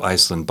brought to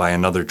Iceland by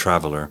another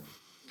traveler,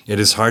 it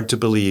is hard to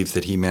believe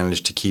that he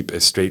managed to keep a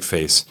straight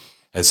face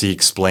as he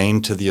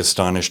explained to the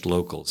astonished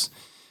locals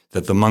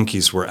that the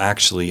monkeys were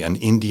actually an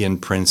Indian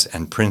prince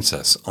and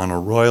princess on a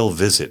royal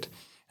visit,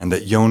 and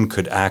that Jón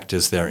could act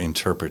as their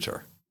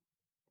interpreter.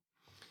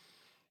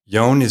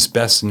 Jón is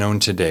best known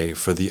today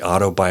for the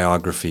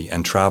autobiography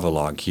and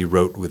travelogue he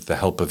wrote with the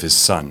help of his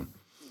son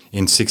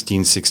in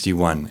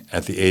 1661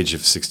 at the age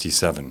of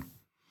 67.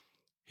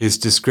 His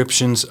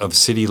descriptions of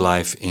city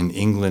life in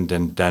England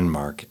and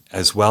Denmark,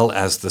 as well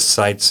as the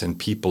sights and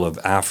people of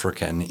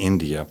Africa and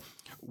India,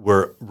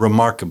 were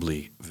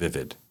remarkably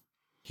vivid.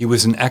 He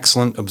was an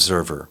excellent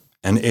observer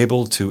and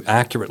able to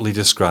accurately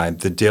describe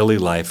the daily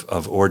life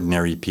of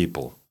ordinary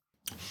people.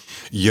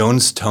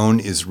 Jón's tone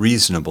is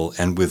reasonable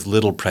and with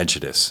little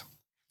prejudice.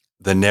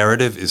 The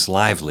narrative is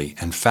lively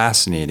and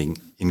fascinating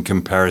in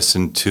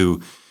comparison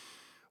to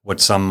what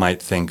some might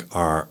think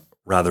are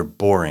rather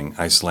boring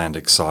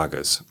Icelandic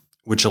sagas,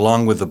 which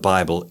along with the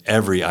Bible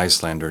every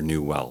Icelander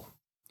knew well.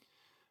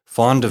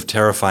 Fond of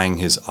terrifying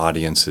his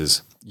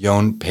audiences,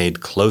 Jón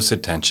paid close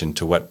attention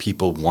to what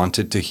people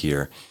wanted to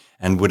hear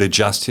and would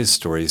adjust his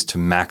stories to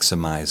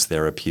maximize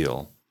their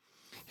appeal.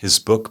 His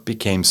book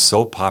became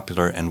so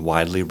popular and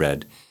widely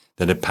read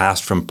that it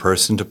passed from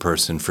person to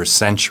person for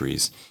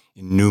centuries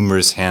in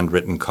numerous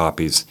handwritten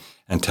copies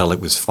until it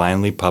was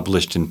finally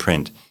published in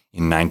print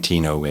in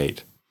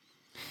 1908.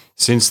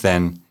 Since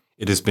then,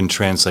 it has been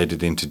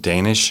translated into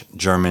Danish,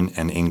 German,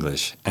 and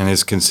English, and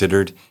is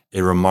considered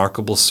a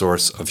remarkable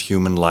source of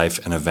human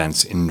life and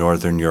events in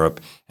Northern Europe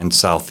and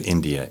South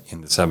India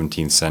in the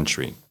 17th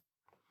century.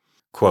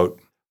 Quote,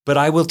 "But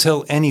I will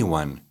tell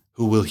anyone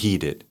who will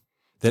heed it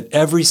that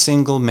every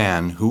single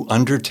man who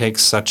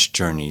undertakes such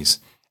journeys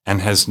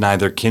and has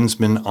neither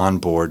kinsmen on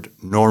board,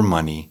 nor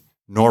money,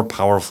 nor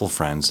powerful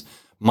friends,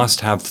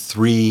 must have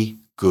 3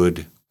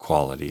 good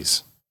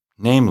qualities,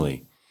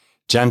 namely,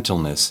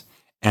 gentleness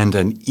and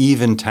an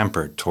even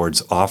temper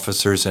towards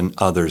officers and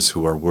others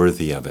who are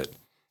worthy of it.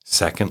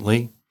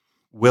 Secondly,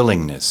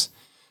 willingness,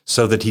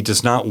 so that he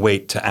does not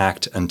wait to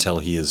act until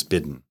he is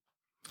bidden.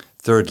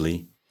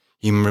 Thirdly,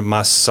 he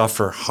must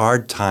suffer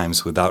hard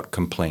times without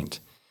complaint,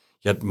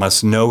 yet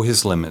must know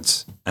his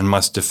limits and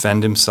must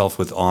defend himself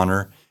with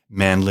honor,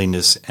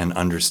 manliness, and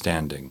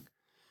understanding.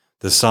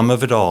 The sum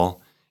of it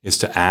all is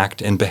to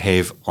act and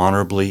behave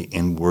honorably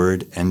in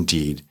word and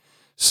deed,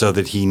 so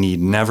that he need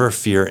never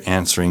fear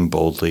answering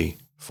boldly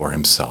for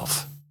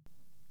himself.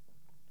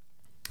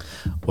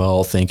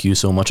 Well, thank you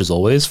so much, as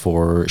always,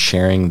 for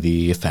sharing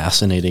the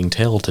fascinating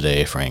tale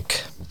today,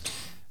 Frank.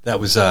 That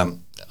was a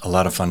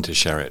lot of fun to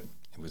share it.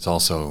 It was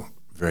also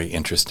very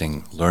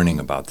interesting learning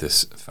about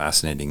this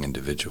fascinating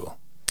individual.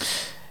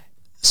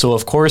 So,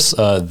 of course,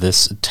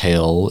 this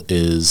tale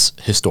is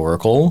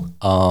historical.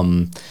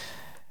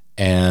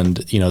 And,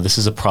 this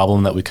is a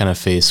problem that we kind of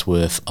face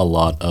with a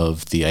lot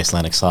of the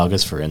Icelandic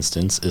sagas, for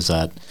instance, is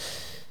that,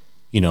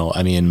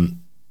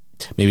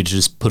 maybe to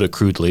just put it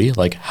crudely,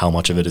 like how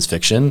much of it is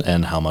fiction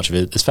and how much of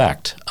it is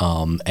fact.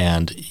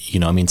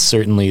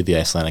 Certainly the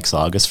Icelandic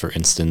sagas, for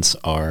instance,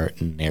 are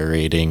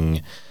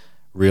narrating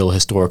real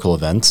historical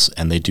events,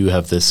 and they do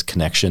have this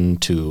connection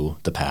to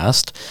the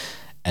past,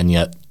 and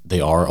yet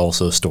they are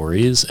also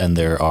stories, and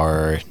there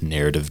are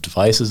narrative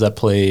devices at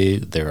play.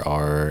 There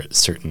are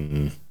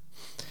certain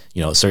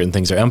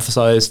things are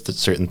emphasized,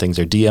 certain things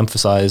are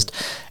de-emphasized,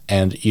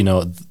 and,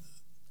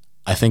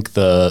 I think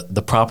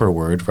the proper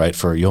word, right,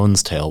 for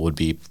Jón's tale would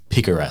be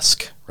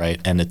picaresque, right?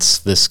 And it's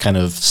this kind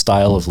of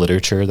style of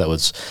literature that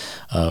was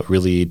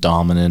really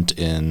dominant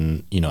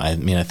in,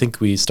 I think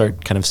we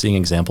start kind of seeing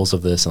examples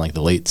of this in like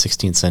the late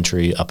 16th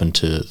century up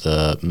into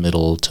the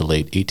middle to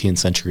late 18th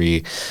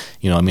century.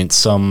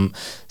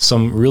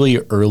 Some really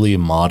early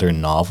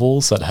modern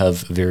novels that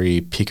have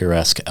very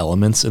picaresque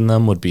elements in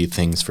them would be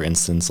things, for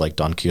instance, like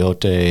Don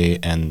Quixote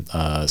and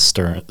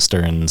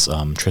Stern's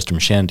Tristram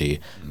Shandy,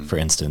 for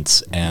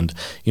instance. And,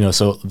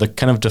 so the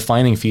kind of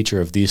defining feature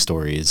of these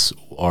stories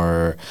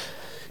are,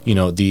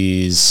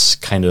 these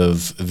kind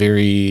of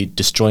very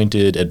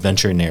disjointed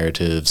adventure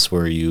narratives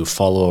where you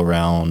follow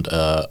around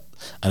an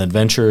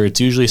adventurer. It's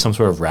usually some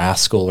sort of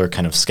rascal or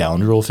kind of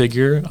scoundrel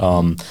figure.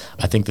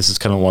 I think this is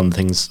kind of one of the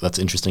things that's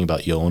interesting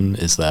about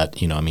Jón is that,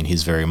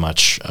 he's very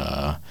much,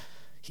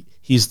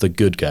 he's the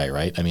good guy,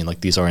 right?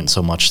 These aren't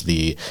so much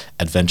the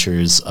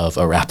adventures of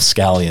a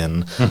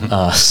rapscallion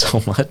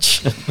so much.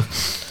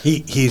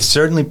 He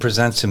certainly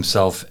presents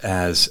himself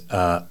as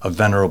a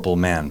venerable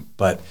man,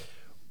 but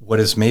what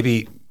is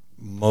maybe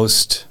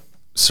most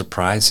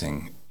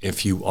surprising,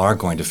 if you are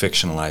going to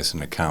fictionalize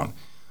an account,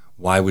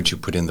 why would you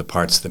put in the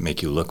parts that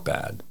make you look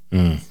bad?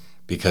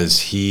 Because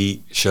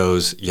he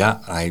shows,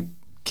 I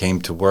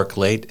came to work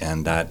late,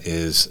 and that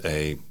is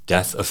a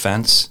death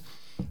offense.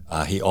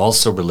 He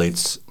also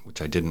relates,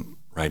 which I didn't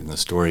write in the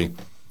story,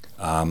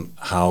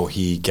 how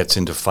he gets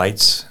into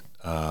fights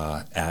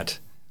at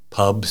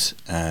pubs,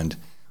 and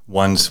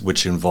ones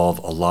which involve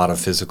a lot of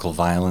physical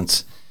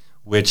violence,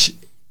 which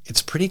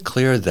it's pretty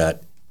clear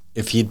that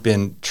if he'd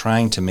been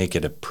trying to make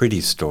it a pretty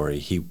story,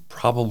 he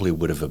probably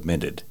would have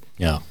omitted.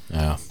 Yeah.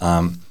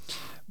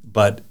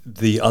 But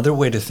the other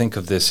way to think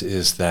of this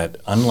is that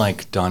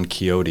unlike Don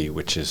Quixote,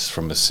 which is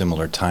from a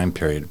similar time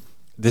period,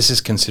 this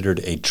is considered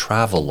a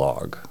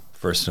travelogue,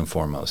 first and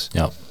foremost.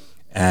 Yeah.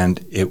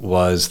 And it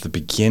was the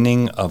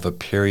beginning of a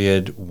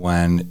period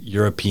when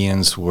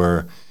Europeans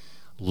were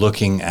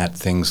looking at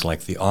things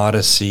like the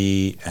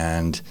Odyssey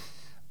and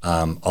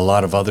a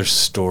lot of other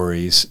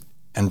stories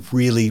and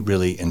really,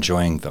 really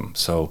enjoying them.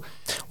 So,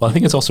 well, I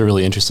think it's also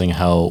really interesting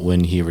how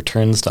when he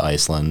returns to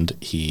Iceland,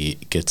 he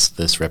gets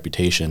this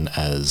reputation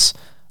as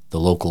the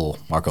local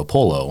Marco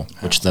Polo,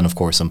 which then, of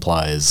course,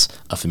 implies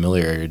a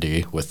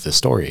familiarity with the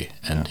story.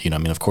 And,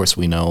 of course,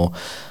 we know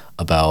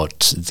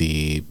about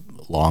the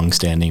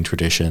long-standing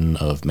tradition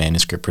of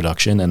manuscript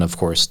production, and of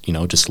course,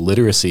 just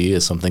literacy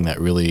is something that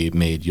really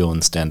made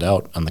Jón stand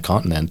out on the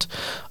continent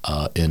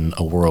in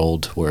a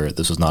world where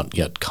this was not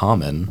yet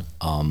common.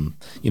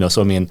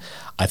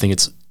 I think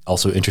it's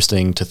also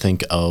interesting to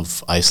think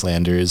of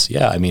Icelanders,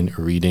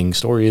 reading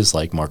stories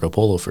like Marco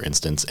Polo, for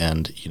instance,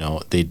 and,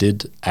 they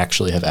did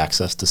actually have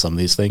access to some of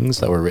these things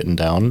that were written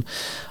down.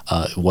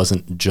 It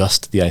wasn't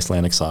just the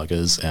Icelandic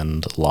sagas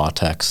and law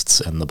texts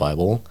and the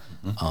Bible.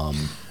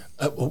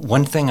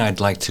 One thing I'd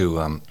like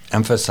to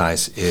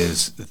emphasize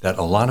is that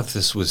a lot of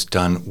this was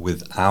done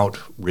without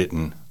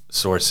written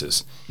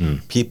sources.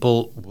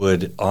 People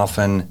would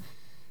often,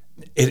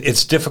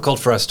 it's difficult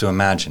for us to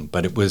imagine,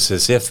 but it was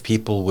as if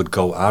people would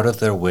go out of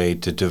their way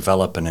to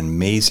develop an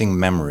amazing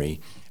memory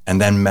and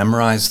then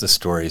memorize the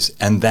stories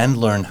and then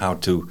learn how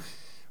to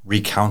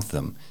recount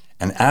them.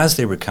 And as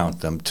they recount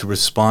them, to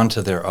respond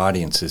to their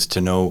audiences, to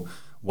know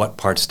what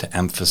parts to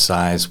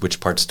emphasize, which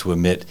parts to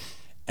omit.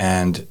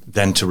 and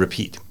then to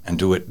repeat and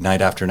do it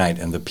night after night.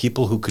 And the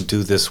people who could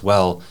do this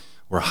well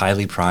were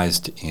highly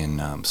prized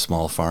in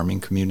small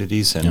farming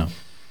communities,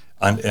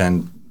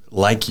 and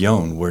like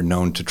Jón, were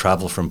known to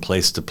travel from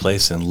place to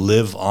place and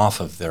live off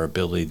of their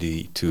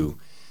ability to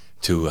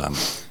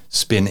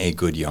spin a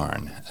good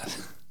yarn.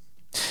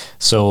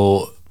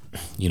 So,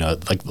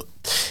 like,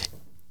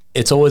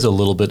 it's always a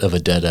little bit of a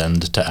dead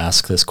end to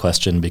ask this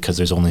question because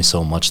there's only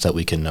so much that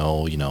we can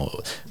know,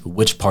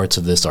 which parts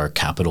of this are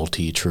capital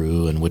T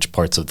true and which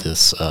parts of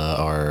this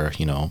are,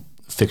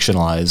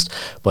 fictionalized.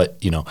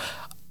 But,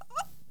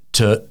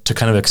 to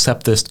kind of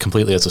accept this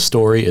completely as a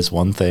story is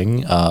one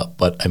thing.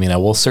 But I mean, I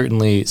will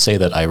certainly say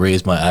that I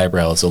raised my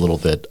eyebrows a little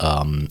bit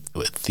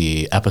with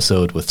the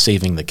episode with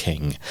saving the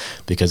king,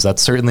 because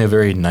that's certainly a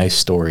very nice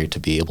story to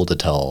be able to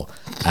tell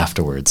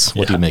afterwards.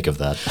 What do you make of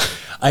that?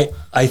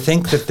 I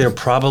think that there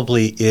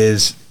probably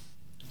is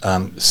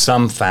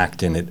some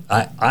fact in it.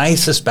 I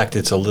suspect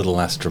it's a little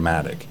less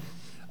dramatic.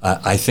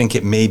 I think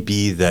it may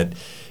be that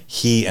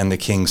he and the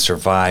king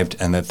survived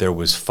and that there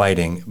was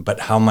fighting,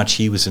 but how much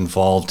he was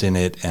involved in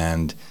it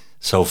and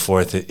so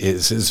forth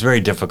is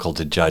very difficult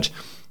to judge.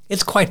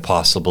 It's quite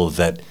possible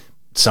that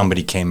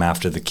somebody came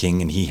after the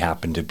king and he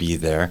happened to be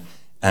there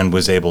and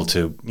was able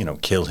to,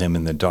 kill him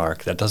in the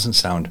dark. That doesn't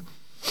sound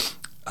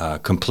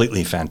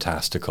completely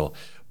fantastical.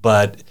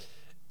 But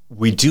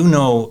we do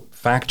know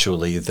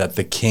factually that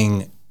the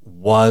king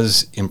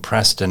was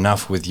impressed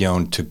enough with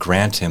Jón to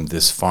grant him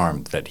this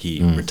farm that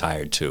he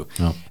retired to.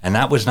 Oh. And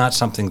that was not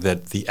something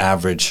that the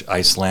average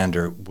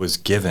Icelander was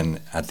given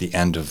at the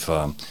end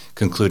of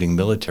concluding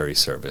military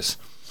service.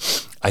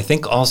 I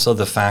think also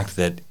the fact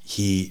that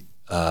he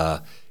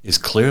is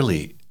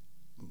clearly,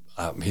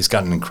 he's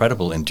got an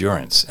incredible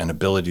endurance and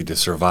ability to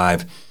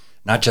survive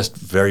not just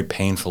very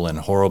painful and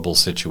horrible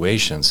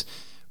situations,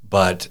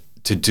 but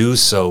to do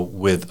so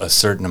with a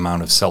certain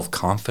amount of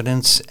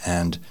self-confidence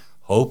and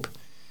hope,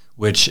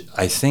 which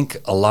I think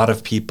a lot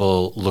of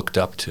people looked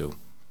up to.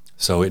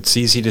 So it's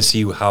easy to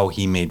see how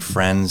he made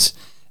friends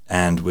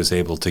and was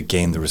able to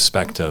gain the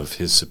respect of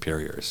his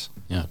superiors.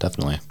 Yeah,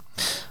 definitely.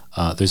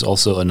 There's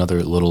also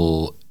another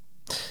little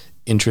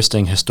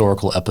interesting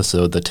historical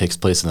episode that takes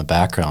place in the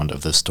background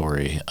of this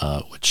story,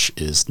 which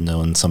is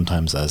known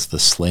sometimes as the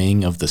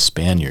slaying of the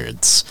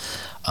Spaniards.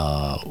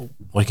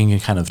 What can you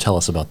kind of tell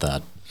us about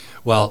that?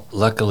 Well,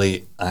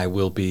 luckily, I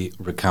will be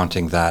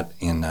recounting that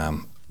in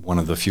one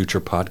of the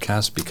future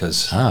podcasts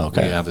because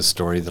we have a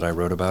story that I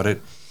wrote about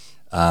it.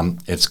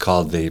 It's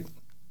called the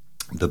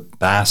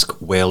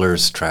Basque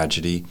Whalers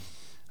Tragedy.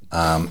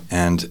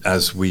 And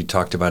as we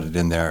talked about it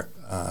in there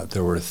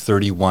were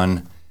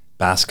 31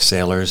 Basque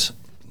sailors,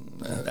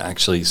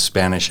 actually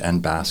Spanish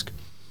and Basque,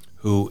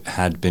 who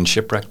had been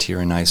shipwrecked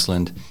here in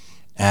Iceland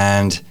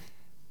and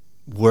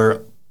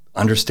were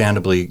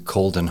understandably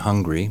cold and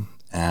hungry.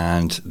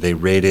 And they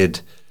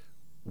raided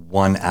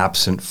one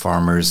absent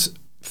farmer's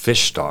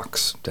fish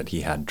stocks that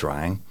he had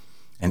drying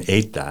and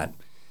ate that.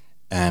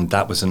 And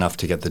that was enough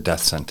to get the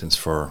death sentence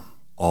for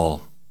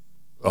all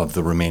of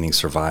the remaining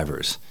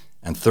survivors.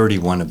 And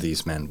 31 of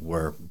these men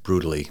were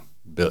brutally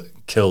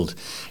killed,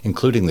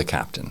 including the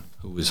captain,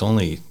 who was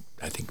only,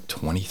 I think,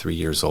 23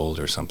 years old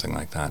or something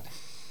like that.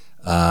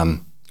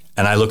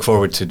 And I look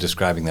forward to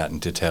describing that in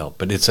detail.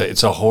 But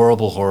it's a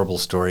horrible, horrible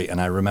story. And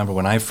I remember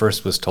when I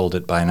first was told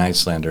it by an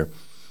Icelander,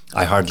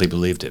 I hardly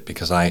believed it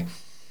because I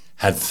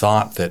had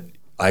thought that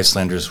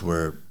Icelanders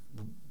were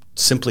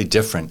simply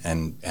different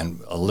and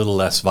a little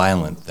less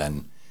violent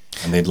than,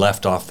 and they'd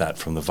left off that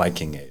from the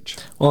Viking Age.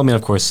 Well, I mean,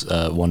 of course,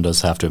 one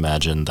does have to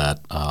imagine that,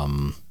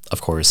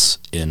 of course,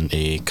 in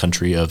a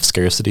country of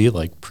scarcity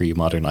like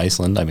pre-modern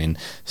Iceland, I mean,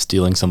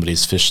 stealing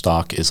somebody's fish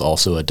stock is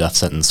also a death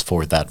sentence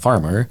for that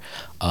farmer.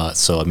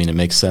 So, I mean, it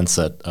makes sense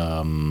that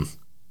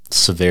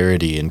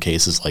severity in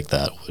cases like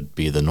that would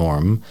be the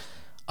norm.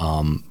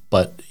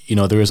 But,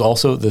 there is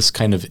also this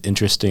kind of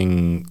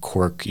interesting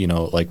quirk,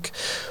 like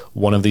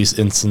one of these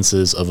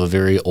instances of a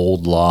very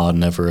old law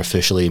never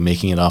officially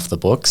making it off the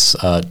books.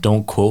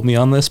 Don't quote me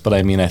on this, but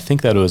I mean, I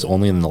think that it was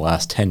only in the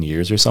last 10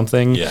 years or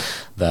something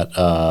that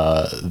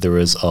there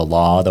was a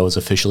law that was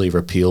officially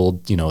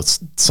repealed. It's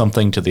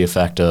something to the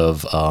effect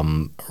of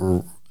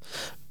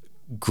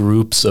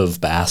groups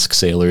of Basque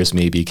sailors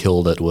may be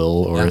killed at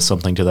will or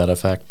something to that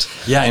effect.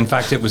 Yeah, in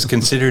fact, it was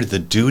considered the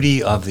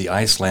duty of the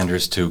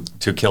Icelanders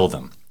to kill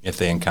them if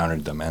they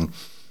encountered them. And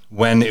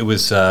when it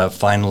was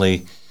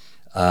finally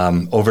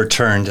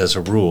overturned as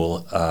a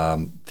rule,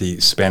 the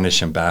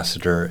Spanish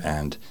ambassador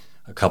and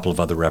a couple of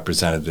other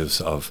representatives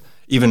of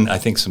even, I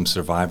think, some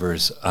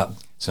survivors,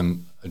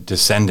 some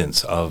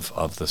descendants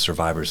of the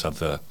survivors of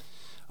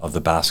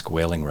the Basque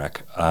whaling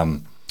wreck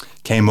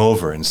came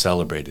over and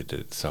celebrated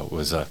it. So it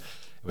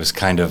was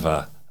kind of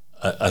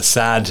a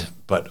sad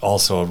but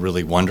also a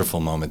really wonderful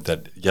moment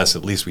that, yes,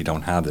 at least we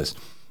don't have this.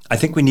 I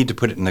think we need to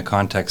put it in the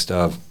context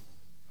of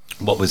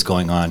what was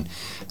going on.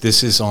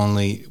 This is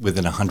only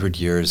within 100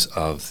 years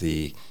of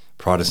the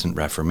Protestant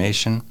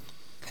Reformation,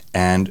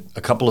 and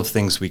a couple of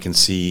things we can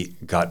see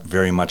got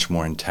very much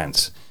more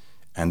intense.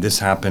 And this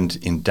happened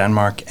in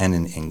Denmark and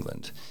in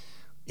England.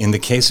 in the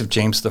case of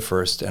James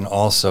I and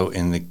also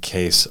in the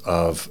case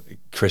of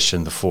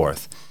Christian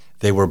IV,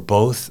 they were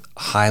both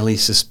highly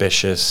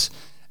suspicious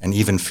and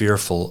even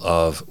fearful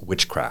of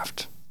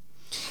witchcraft.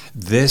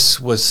 This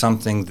was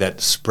something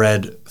that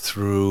spread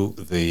through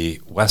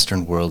the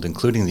Western world,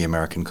 including the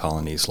American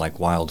colonies, like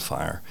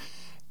wildfire,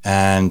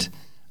 and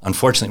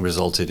unfortunately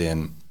resulted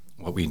in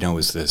what we know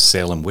as the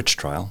Salem witch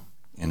trial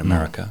in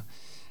America,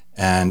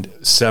 and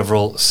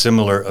several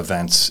similar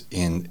events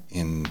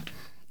in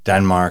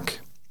Denmark,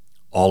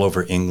 all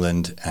over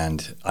England,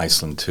 and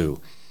Iceland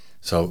too.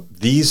 So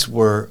these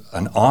were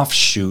an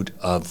offshoot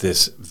of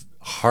this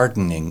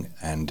hardening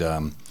and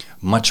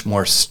much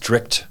more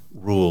strict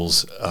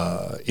rules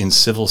in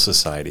civil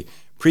society.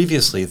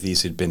 Previously,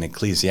 these had been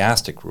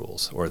ecclesiastic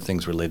rules or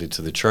things related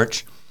to the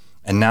church,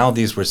 and now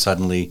these were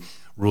suddenly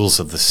rules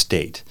of the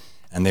state,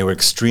 and they were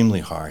extremely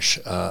harsh.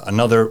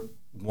 Another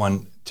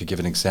one to give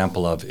an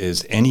example of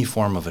is any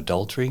form of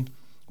adultery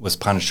was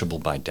punishable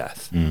by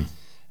death.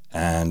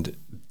 And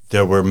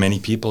there were many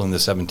people in the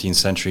 17th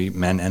century,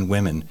 men and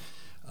women.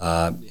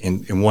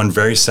 In one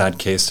very sad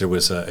case, there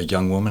was a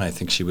young woman, I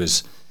think she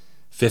was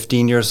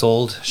 15 years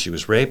old. She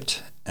was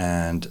raped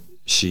and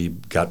she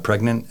got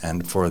pregnant,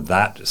 and for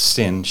that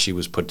sin, she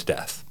was put to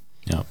death.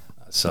 Yeah.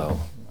 So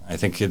I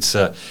think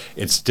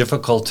it's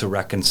difficult to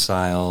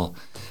reconcile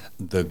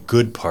the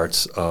good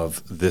parts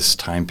of this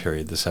time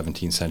period, the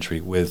 17th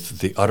century, with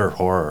the utter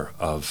horror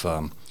of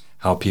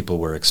how people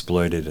were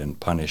exploited and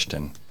punished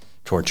and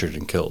tortured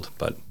and killed.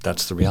 But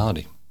that's the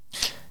reality.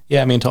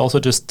 Yeah, I mean, to also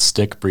just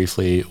stick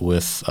briefly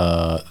with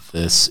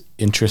this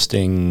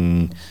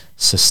interesting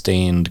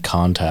sustained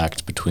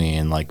contact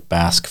between like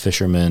Basque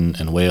fishermen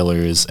and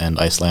whalers and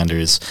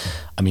Icelanders.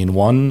 I mean,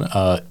 one,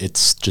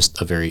 it's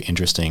just a very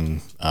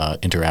interesting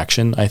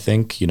interaction, I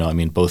think. You know, I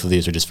mean, both of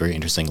these are just very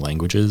interesting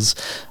languages.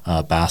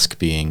 Basque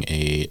being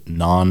a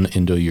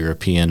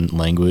non-Indo-European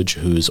language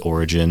whose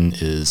origin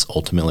is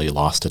ultimately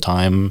lost to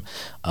time,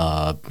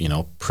 you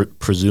know,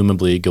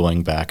 presumably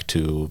going back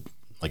to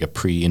like a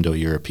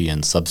pre-Indo-European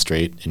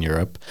substrate in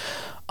Europe.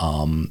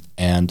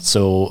 And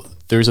so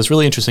there's this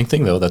really interesting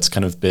thing, though, that's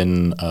kind of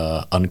been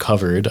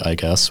uncovered, I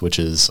guess, which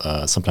is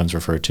sometimes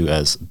referred to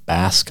as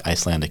Basque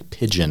Icelandic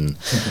pidgin.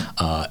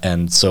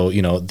 And so,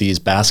 you know, these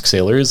Basque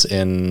sailors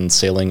in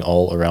sailing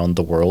all around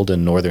the world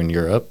in Northern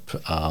Europe,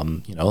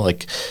 you know,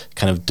 like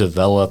kind of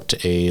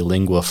developed a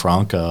lingua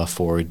franca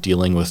for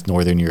dealing with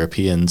Northern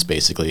Europeans,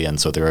 basically.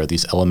 And so there are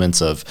these elements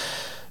of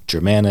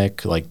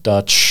Germanic, like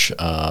Dutch,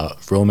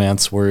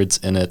 Romance words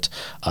in it.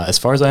 As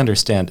far as I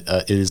understand,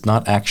 it is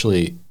not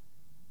actually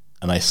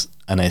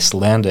an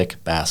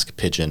Icelandic Basque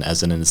pidgin,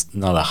 as in it's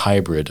not a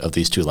hybrid of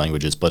these two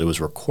languages, but it was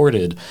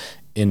recorded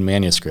in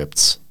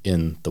manuscripts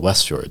in the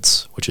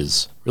Westfjords, which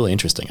is really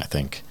interesting, I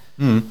think.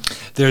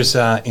 There's,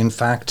 in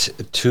fact,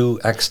 two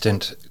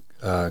extant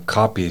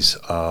copies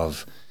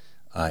of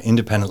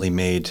independently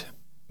made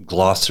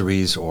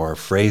glossaries or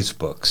phrase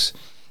books.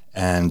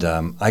 And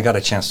I got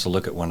a chance to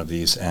look at one of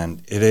these,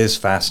 and it is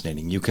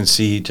fascinating. You can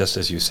see, just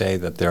as you say,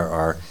 that there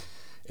are,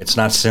 it's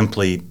not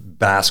simply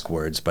Basque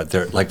words, but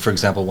there, like, for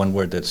example, one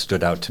word that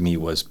stood out to me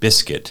was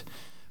biscuit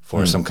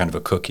for some kind of a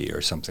cookie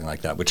or something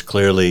like that, which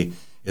clearly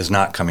is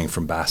not coming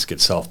from Basque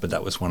itself, but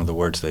that was one of the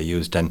words they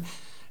used. And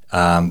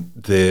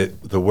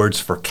the words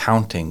for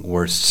counting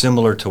were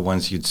similar to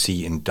ones you'd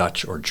see in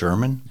Dutch or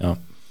German. Oh.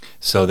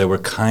 So they were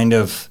kind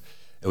of,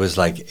 it was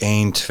like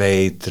 1,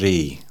 2,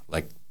 3,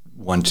 like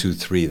 1, 2,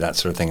 3, that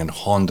sort of thing, and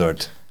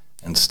honderd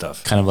and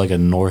stuff. Kind of like a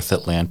North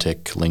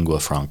Atlantic lingua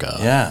franca.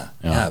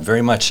 Yeah,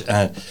 very much.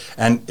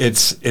 And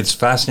it's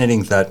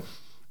fascinating that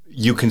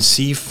you can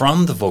see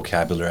from the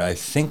vocabulary. I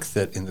think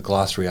that in the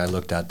glossary I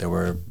looked at, there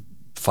were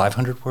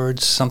 500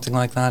 words, something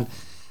like that.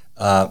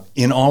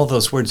 In all of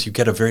those words, you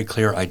get a very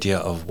clear idea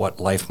of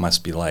what life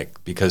must be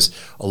like, because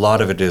a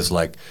lot of it is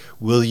like,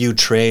 will you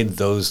trade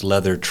those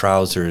leather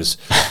trousers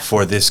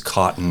for this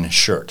cotton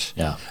shirt?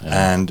 Yeah.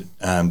 And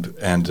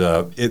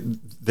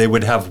they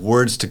would have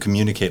words to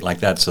communicate like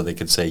that, so they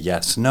could say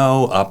yes,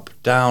 no, up,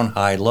 down,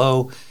 high,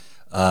 low.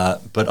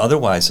 But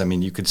otherwise, I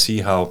mean, you could see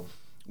how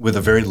with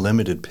a very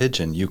limited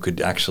pidgin, you could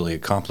actually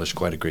accomplish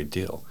quite a great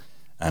deal.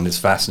 And it's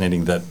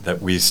fascinating that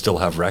we still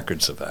have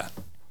records of that.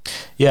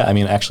 Yeah, I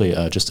mean, actually,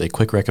 just a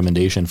quick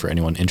recommendation for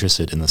anyone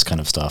interested in this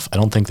kind of stuff. I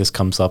don't think this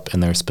comes up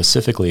in there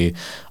specifically,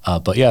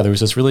 but yeah, there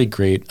was this really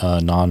great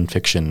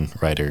nonfiction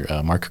writer,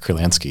 Mark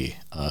Kurlansky,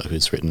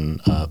 who's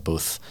written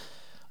both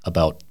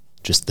about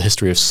just the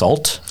history of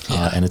salt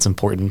and its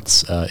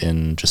importance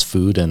in just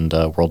food and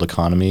world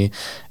economy,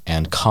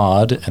 and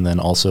cod, and then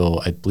also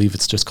I believe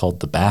it's just called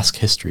The Basque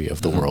History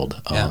of the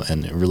World,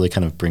 and it really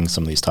kind of brings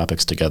some of these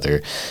topics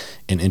together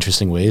in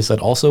interesting ways that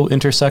also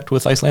intersect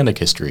with Icelandic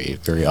history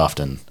very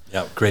often.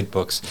 Yeah, great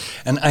books.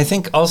 And I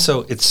think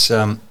also it's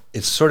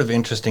sort of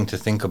interesting to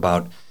think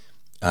about,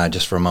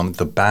 just for a moment,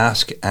 the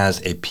Basque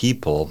as a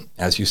people.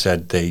 As you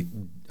said, they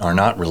are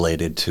not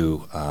related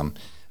to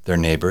their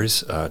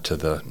neighbors, to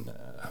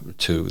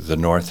the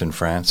north in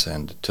France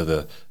and to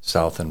the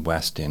south and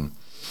west in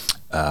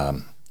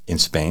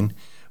Spain.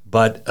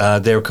 but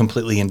they're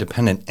completely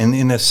independent. And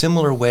in a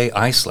similar way,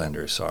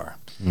 Icelanders are.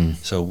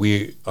 So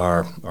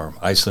our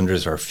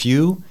Icelanders are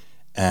few,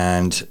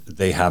 and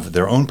they have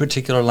their own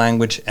particular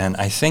language. And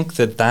I think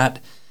that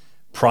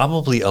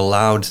probably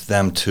allowed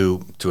them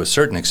to a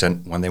certain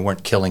extent, when they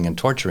weren't killing and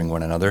torturing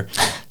one another,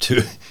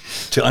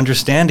 to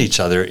understand each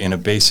other in a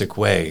basic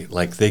way.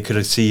 Like they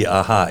could see,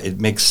 it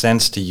makes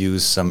sense to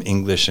use some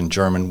English and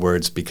German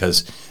words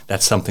because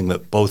that's something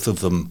that both of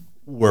them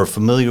were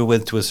familiar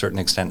with to a certain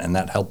extent, and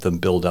that helped them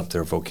build up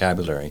their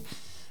vocabulary.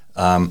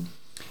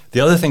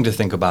 The other thing to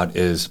think about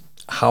is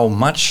how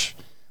much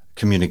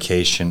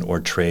communication or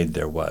trade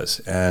there was.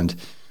 And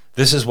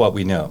this is what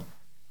we know.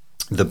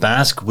 The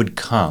Basque would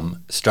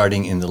come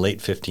starting in the late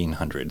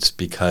 1500s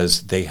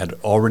because they had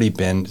already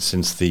been,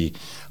 since the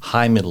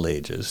High Middle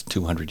Ages,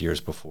 200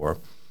 years before,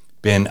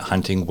 been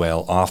hunting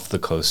whale off the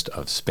coast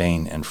of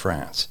Spain and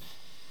France.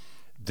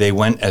 They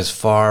went as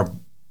far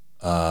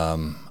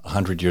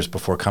 100 years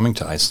before coming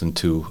to Iceland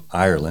to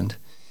Ireland,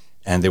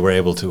 and they were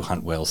able to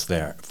hunt whales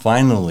there.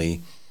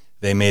 Finally,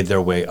 they made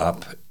their way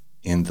up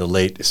in the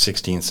late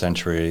 16th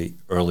century,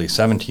 early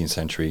 17th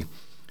century,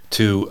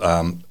 to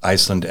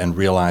Iceland and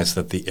realized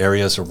that the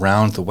areas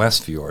around the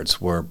West Fjords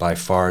were by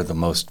far the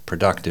most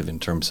productive in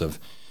terms of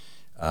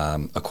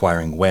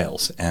acquiring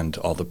whales and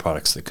all the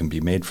products that can be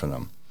made from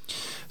them.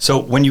 So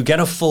when you get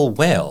a full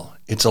whale,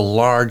 it's a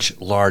large,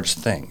 large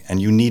thing,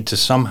 and you need to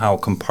somehow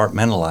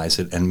compartmentalize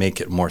it and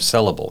make it more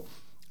sellable.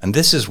 And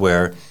this is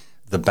where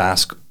the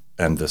Basque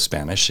and the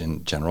Spanish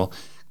in general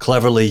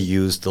cleverly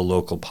used the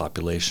local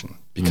population,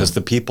 because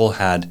the people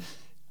had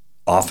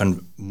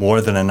often more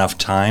than enough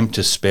time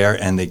to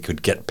spare, and they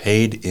could get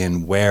paid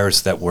in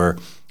wares that were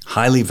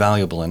highly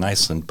valuable in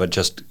Iceland, but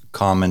just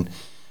common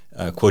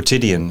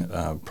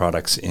quotidian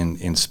products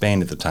in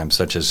Spain at the time,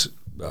 such as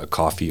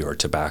coffee or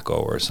tobacco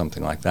or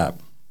something like that.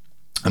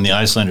 And the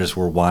Icelanders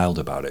were wild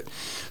about it.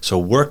 So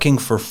working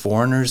for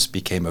foreigners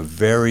became a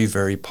very,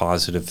 very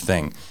positive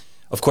thing.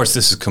 Of course,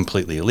 this is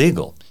completely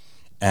illegal.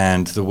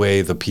 And the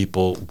way the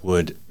people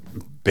would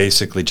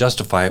basically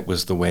justify it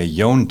was the way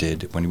Jón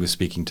did when he was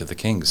speaking to the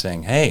king,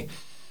 saying, hey,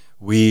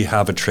 we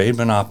have a trade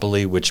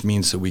monopoly, which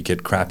means that we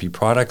get crappy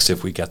products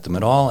if we get them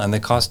at all, and they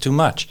cost too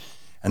much.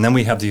 And then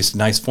we have these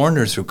nice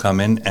foreigners who come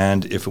in,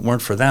 and if it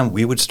weren't for them,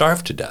 we would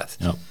starve to death.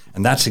 Yep.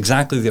 And that's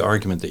exactly the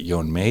argument that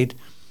Jón made.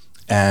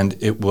 And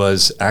it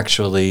was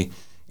actually,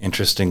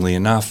 interestingly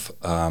enough,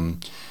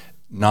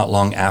 not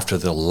long after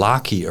the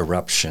Laki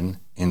eruption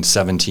in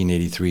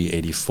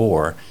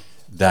 1783-84,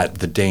 that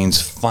the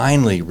Danes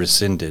finally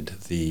rescinded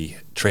the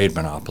trade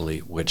monopoly,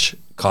 which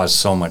caused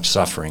so much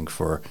suffering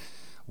for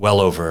well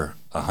over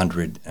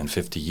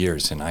 150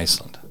 years in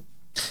Iceland.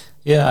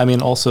 Yeah, I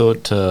mean, also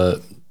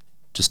to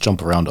just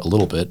jump around a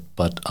little bit,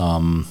 but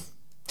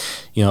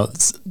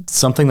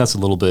something that's a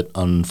little bit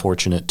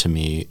unfortunate to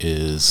me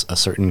is a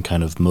certain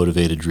kind of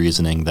motivated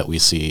reasoning that we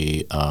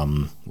see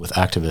with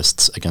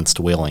activists against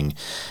whaling.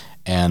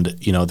 And,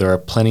 there are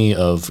plenty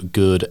of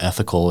good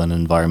ethical and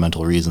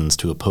environmental reasons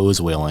to oppose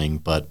whaling,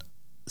 but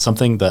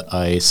something that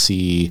I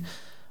see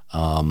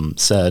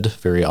said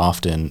very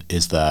often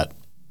is that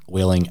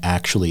whaling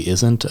actually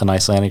isn't an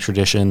Icelandic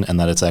tradition, and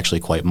that it's actually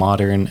quite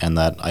modern, and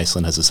that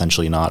Iceland has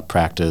essentially not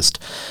practiced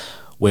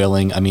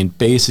whaling. I mean,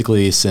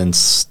 basically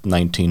since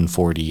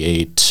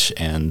 1948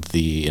 and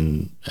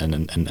the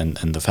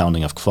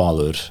founding of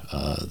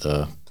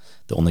Hvalur,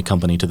 the only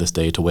company to this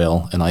day to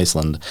whale in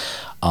Iceland.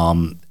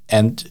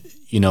 And,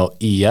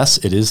 yes,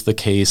 it is the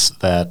case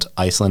that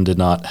Iceland did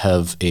not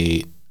have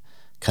a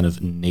kind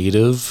of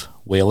native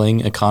whaling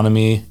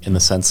economy in the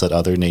sense that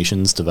other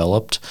nations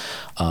developed.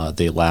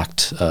 They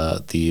lacked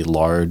the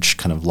large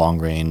kind of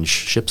long-range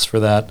ships for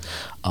that.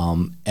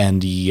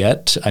 And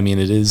yet, I mean,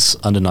 it is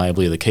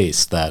undeniably the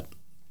case that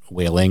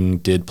whaling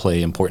did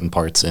play important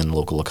parts in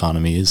local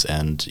economies,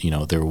 and,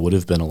 there would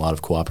have been a lot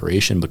of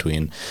cooperation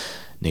between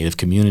native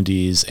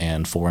communities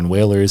and foreign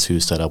whalers who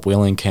set up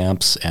whaling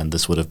camps, and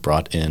this would have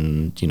brought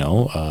in,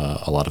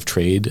 a lot of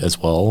trade as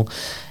well.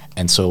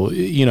 And so,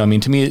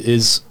 to me it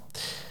is,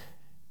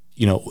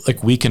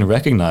 we can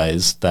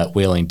recognize that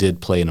whaling did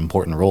play an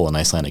important role in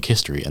Icelandic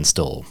history and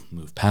still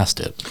move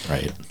past it,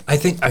 right? I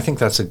think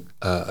that's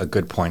a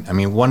good point. I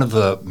mean, one of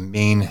the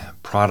main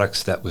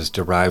products that was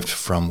derived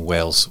from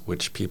whales,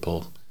 which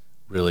people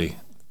really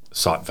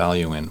sought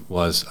value in,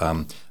 was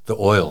the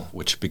oil,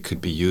 which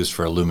could be used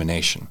for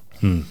illumination.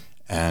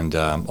 And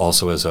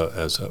also as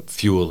a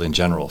fuel in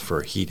general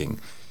for heating.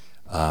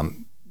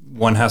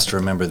 One has to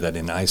remember that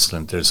in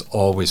Iceland, there's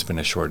always been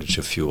a shortage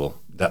of fuel,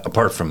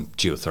 apart from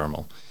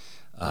geothermal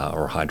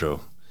or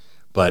hydro.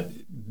 But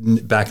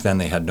back then,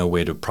 they had no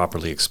way to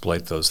properly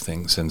exploit those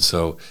things. And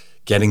so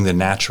getting the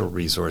natural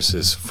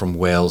resources from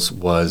whales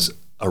was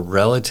a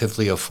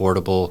relatively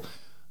affordable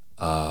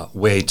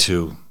way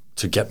to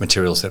get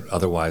materials that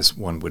otherwise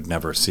one would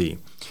never see.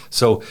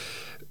 So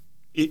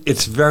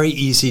it's very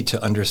easy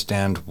to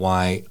understand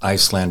why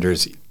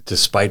Icelanders,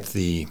 despite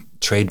the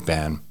trade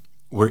ban,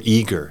 were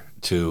eager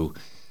to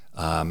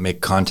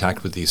make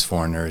contact with these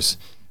foreigners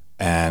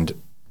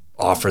and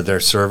offer their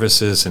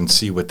services and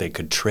see what they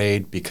could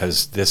trade,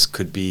 because this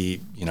could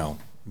be,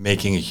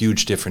 making a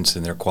huge difference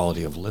in their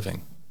quality of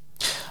living.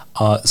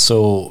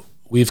 So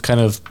we've kind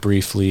of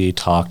briefly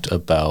talked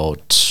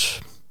about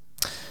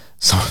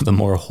some of the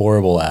more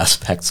horrible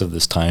aspects of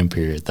this time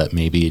period that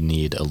maybe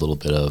need a little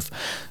bit of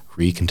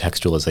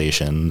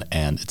recontextualization,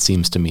 and it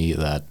seems to me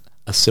that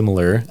a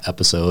similar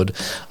episode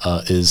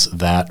is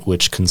that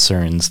which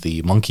concerns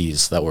the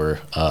monkeys that were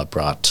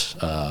brought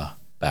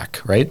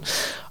back, right?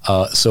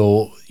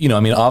 So,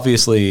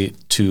 obviously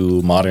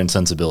to modern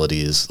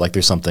sensibilities, like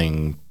there's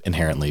something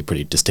inherently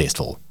pretty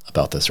distasteful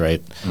about this,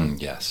 right?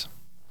 Yes.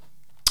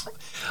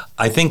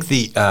 I think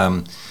the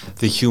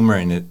humor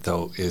in it,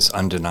 though, is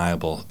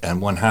undeniable,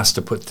 and one has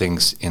to put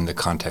things in the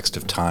context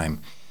of time.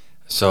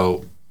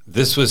 So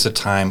this was a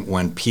time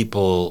when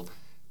people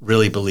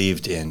really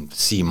believed in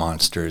sea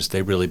monsters.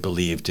 They really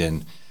believed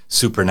in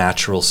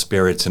supernatural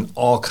spirits and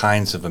all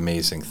kinds of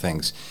amazing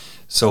things.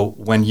 So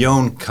when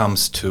Jón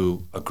comes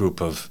to a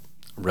group of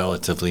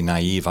relatively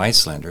naive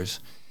Icelanders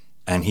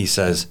and he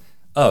says,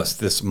 oh,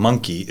 this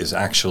monkey is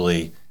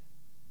actually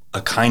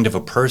a kind of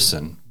a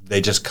person,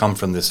 they just come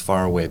from this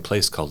faraway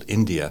place called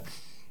India,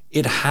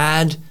 it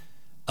had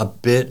a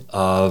bit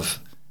of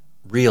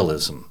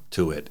realism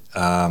to it,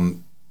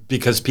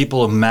 because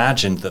people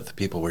imagined that the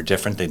people were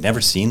different. They'd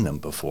never seen them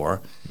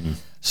before.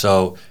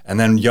 So, and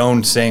then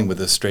Jón saying with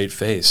a straight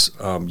face,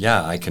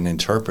 yeah, I can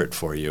interpret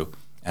for you.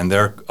 And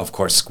they're, of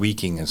course,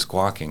 squeaking and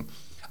squawking.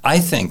 I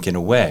think, in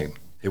a way,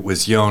 it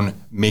was Jón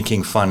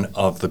making fun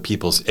of the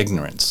people's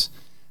ignorance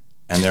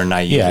and their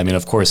naivety. Yeah,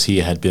 of course, he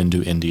had been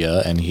to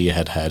India and he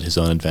had had his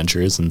own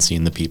adventures and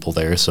seen the people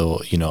there.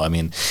 So,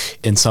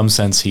 in some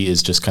sense, he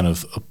is just kind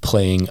of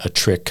playing a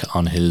trick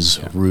on his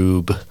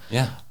rube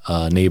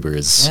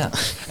neighbors. Yeah,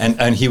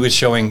 and he was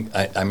showing,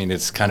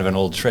 it's kind of an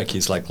old trick.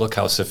 He's like, look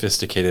how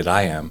sophisticated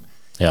I am,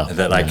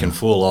 that I can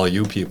fool all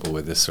you people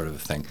with this sort of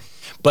thing.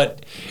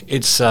 But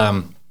it's,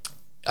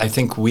 I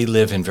think we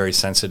live in very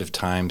sensitive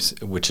times,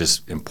 which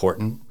is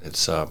important.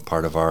 It's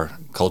part of our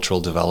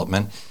cultural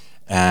development.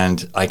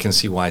 And I can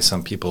see why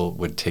some people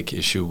would take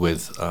issue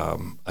with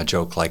a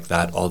joke like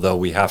that, although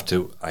we have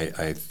to,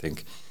 I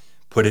think,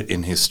 put it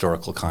in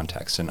historical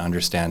context and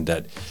understand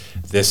that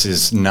this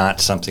is not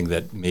something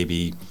that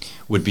maybe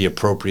would be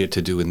appropriate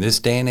to do in this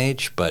day and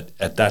age, but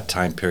at that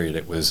time period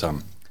it was,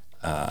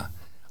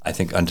 I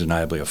think,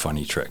 undeniably a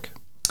funny trick.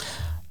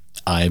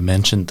 I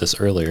mentioned this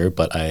earlier,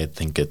 but I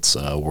think it's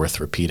worth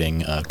repeating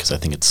because I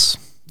think it's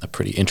a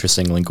pretty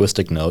interesting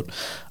linguistic note.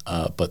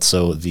 But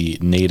so the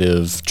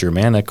native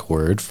Germanic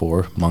word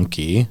for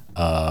monkey,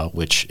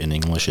 which in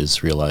English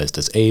is realized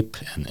as ape,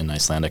 and in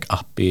Icelandic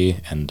api,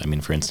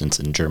 and for instance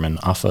in German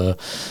affe,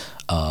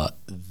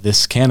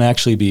 this can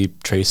actually be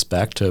traced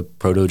back to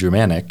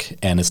Proto-Germanic,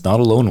 and it's not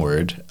a loan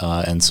word.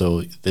 And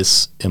so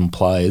this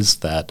implies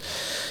that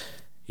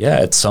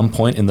at some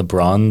point in the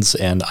Bronze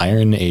and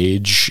Iron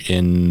Age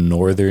in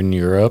Northern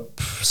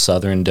Europe,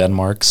 Southern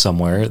Denmark,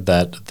 somewhere,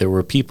 that there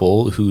were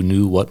people who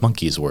knew what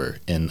monkeys were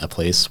in a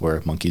place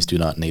where monkeys do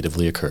not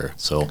natively occur.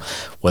 So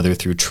whether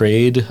through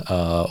trade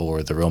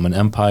or the Roman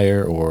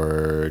Empire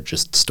or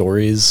just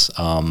stories,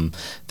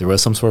 there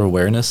was some sort of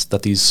awareness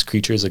that these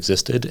creatures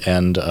existed.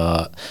 And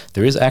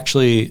there is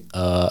actually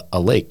a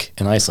lake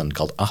in Iceland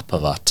called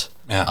Apavatn,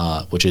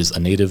 which is a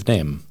native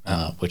name,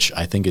 which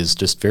I think is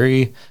just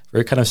very,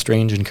 very kind of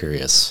strange and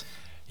curious.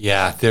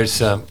 Yeah,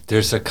 there's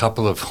a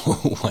couple of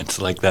ones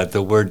like that.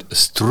 The word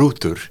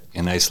strutur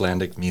in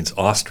Icelandic means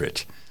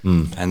ostrich,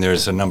 and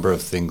there's a number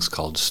of things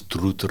called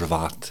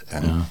struturvat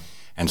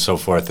and so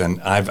forth.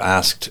 And I've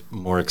asked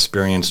more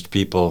experienced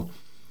people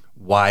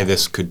why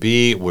this could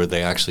be. Were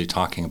they actually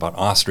talking about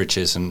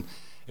ostriches? And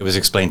it was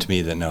explained to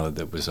me that no,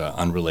 that was an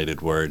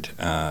unrelated word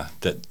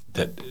that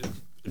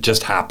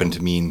just happened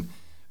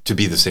to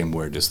be the same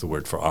word as the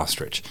word for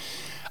ostrich.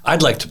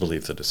 I'd like to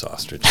believe that it's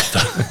ostrich.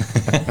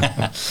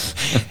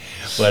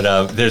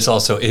 But there's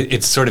also,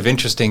 it's sort of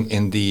interesting,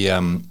 in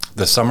the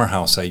summer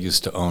house I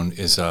used to own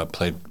is a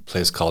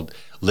place called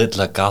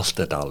Litla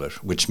Galtadalur,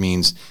 which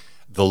means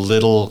the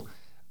little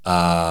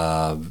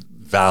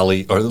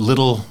valley, or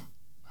little,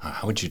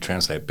 how would you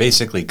translate it?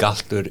 Basically,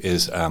 Galtur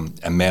is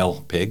a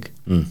male pig,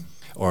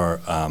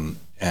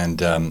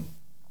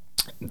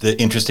 the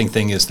interesting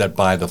thing is that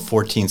by the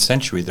 14th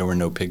century, there were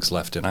no pigs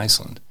left in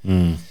Iceland.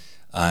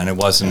 And it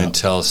wasn't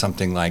until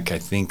something like, I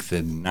think,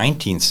 the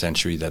 19th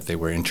century that they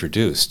were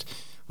introduced,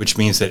 which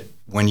means that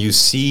when you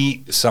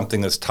see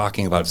something that's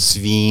talking about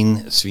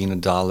svín,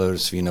 svínadalur,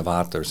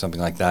 svínavat, or something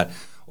like that,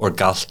 or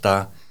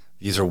galta,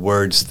 these are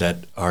words that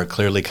are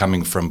clearly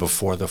coming from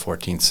before the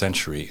 14th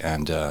century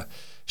and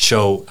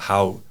show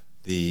how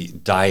the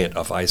diet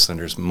of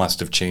Icelanders must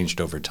have changed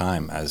over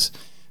time as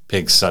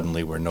pigs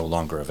suddenly were no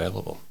longer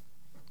available.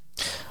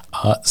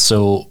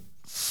 So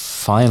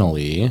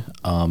finally,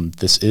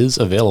 this is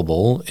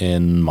available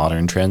in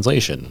modern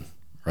translation,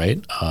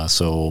 right?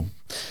 So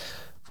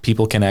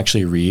people can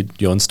actually read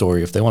Jón's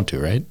story if they want to,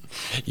 right?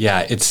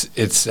 Yeah,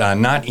 it's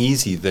not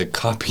easy. The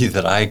copy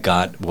that I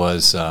got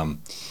was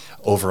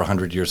over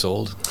 100 years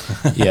old.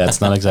 Yeah,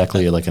 it's not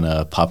exactly like in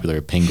a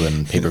popular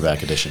Penguin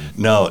paperback edition.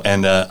 No,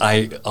 and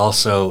I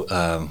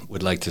also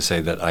would like to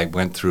say that I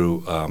went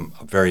through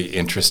a very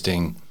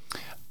interesting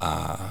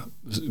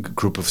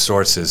group of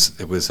sources.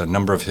 It was a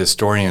number of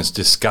historians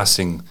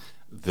discussing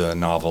the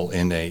novel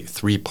in a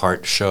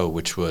 3-part show,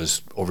 which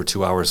was over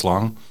 2 hours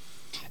long.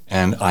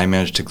 And I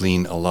managed to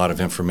glean a lot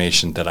of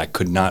information that I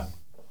could not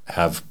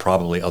have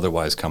probably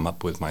otherwise come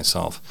up with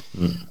myself.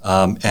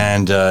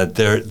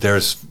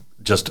 There's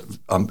just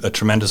a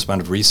tremendous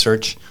amount of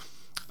research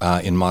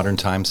in modern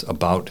times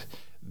about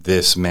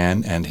this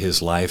man and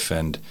his life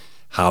and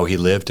how he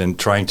lived, and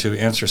trying to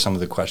answer some of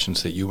the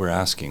questions that you were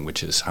asking,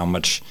 which is how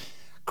much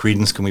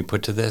credence can we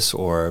put to this,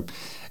 or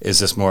is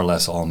this more or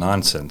less all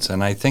nonsense?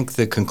 And I think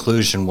the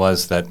conclusion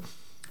was that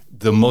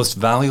the most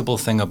valuable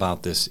thing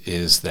about this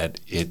is that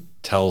it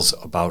tells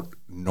about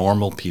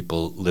normal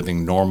people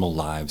living normal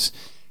lives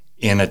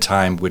in a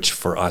time which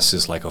for us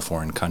is like a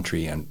foreign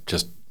country, and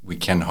just we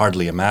can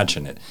hardly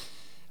imagine it.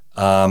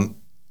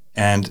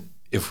 And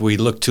if we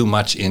look too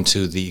much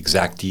into the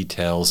exact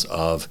details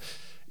of,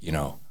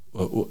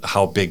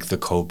 how big the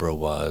cobra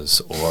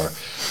was, or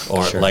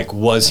Sure. like,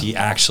 was he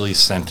actually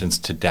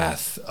sentenced to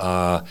death?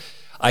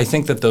 I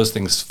think that those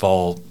things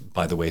fall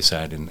by the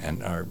wayside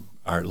and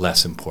are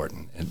less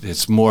important.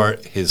 It's more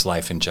his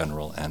life in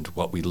general and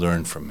what we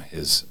learn from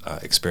his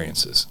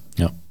experiences.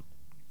 Yeah.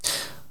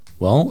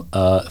 Well,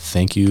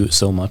 thank you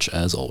so much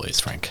as always,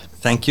 Frank.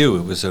 Thank you.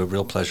 It was a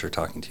real pleasure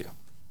talking to you.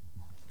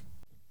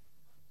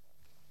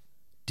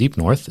 Deep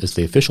North is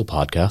the official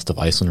podcast of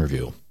Iceland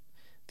Review,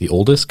 the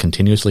oldest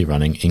continuously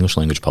running English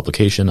language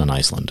publication on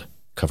Iceland,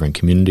 covering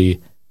community,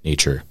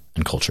 nature,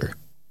 and culture.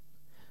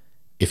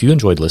 If you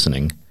enjoyed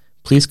listening,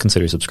 please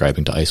consider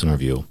subscribing to Iceland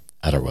Review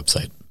at our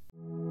website.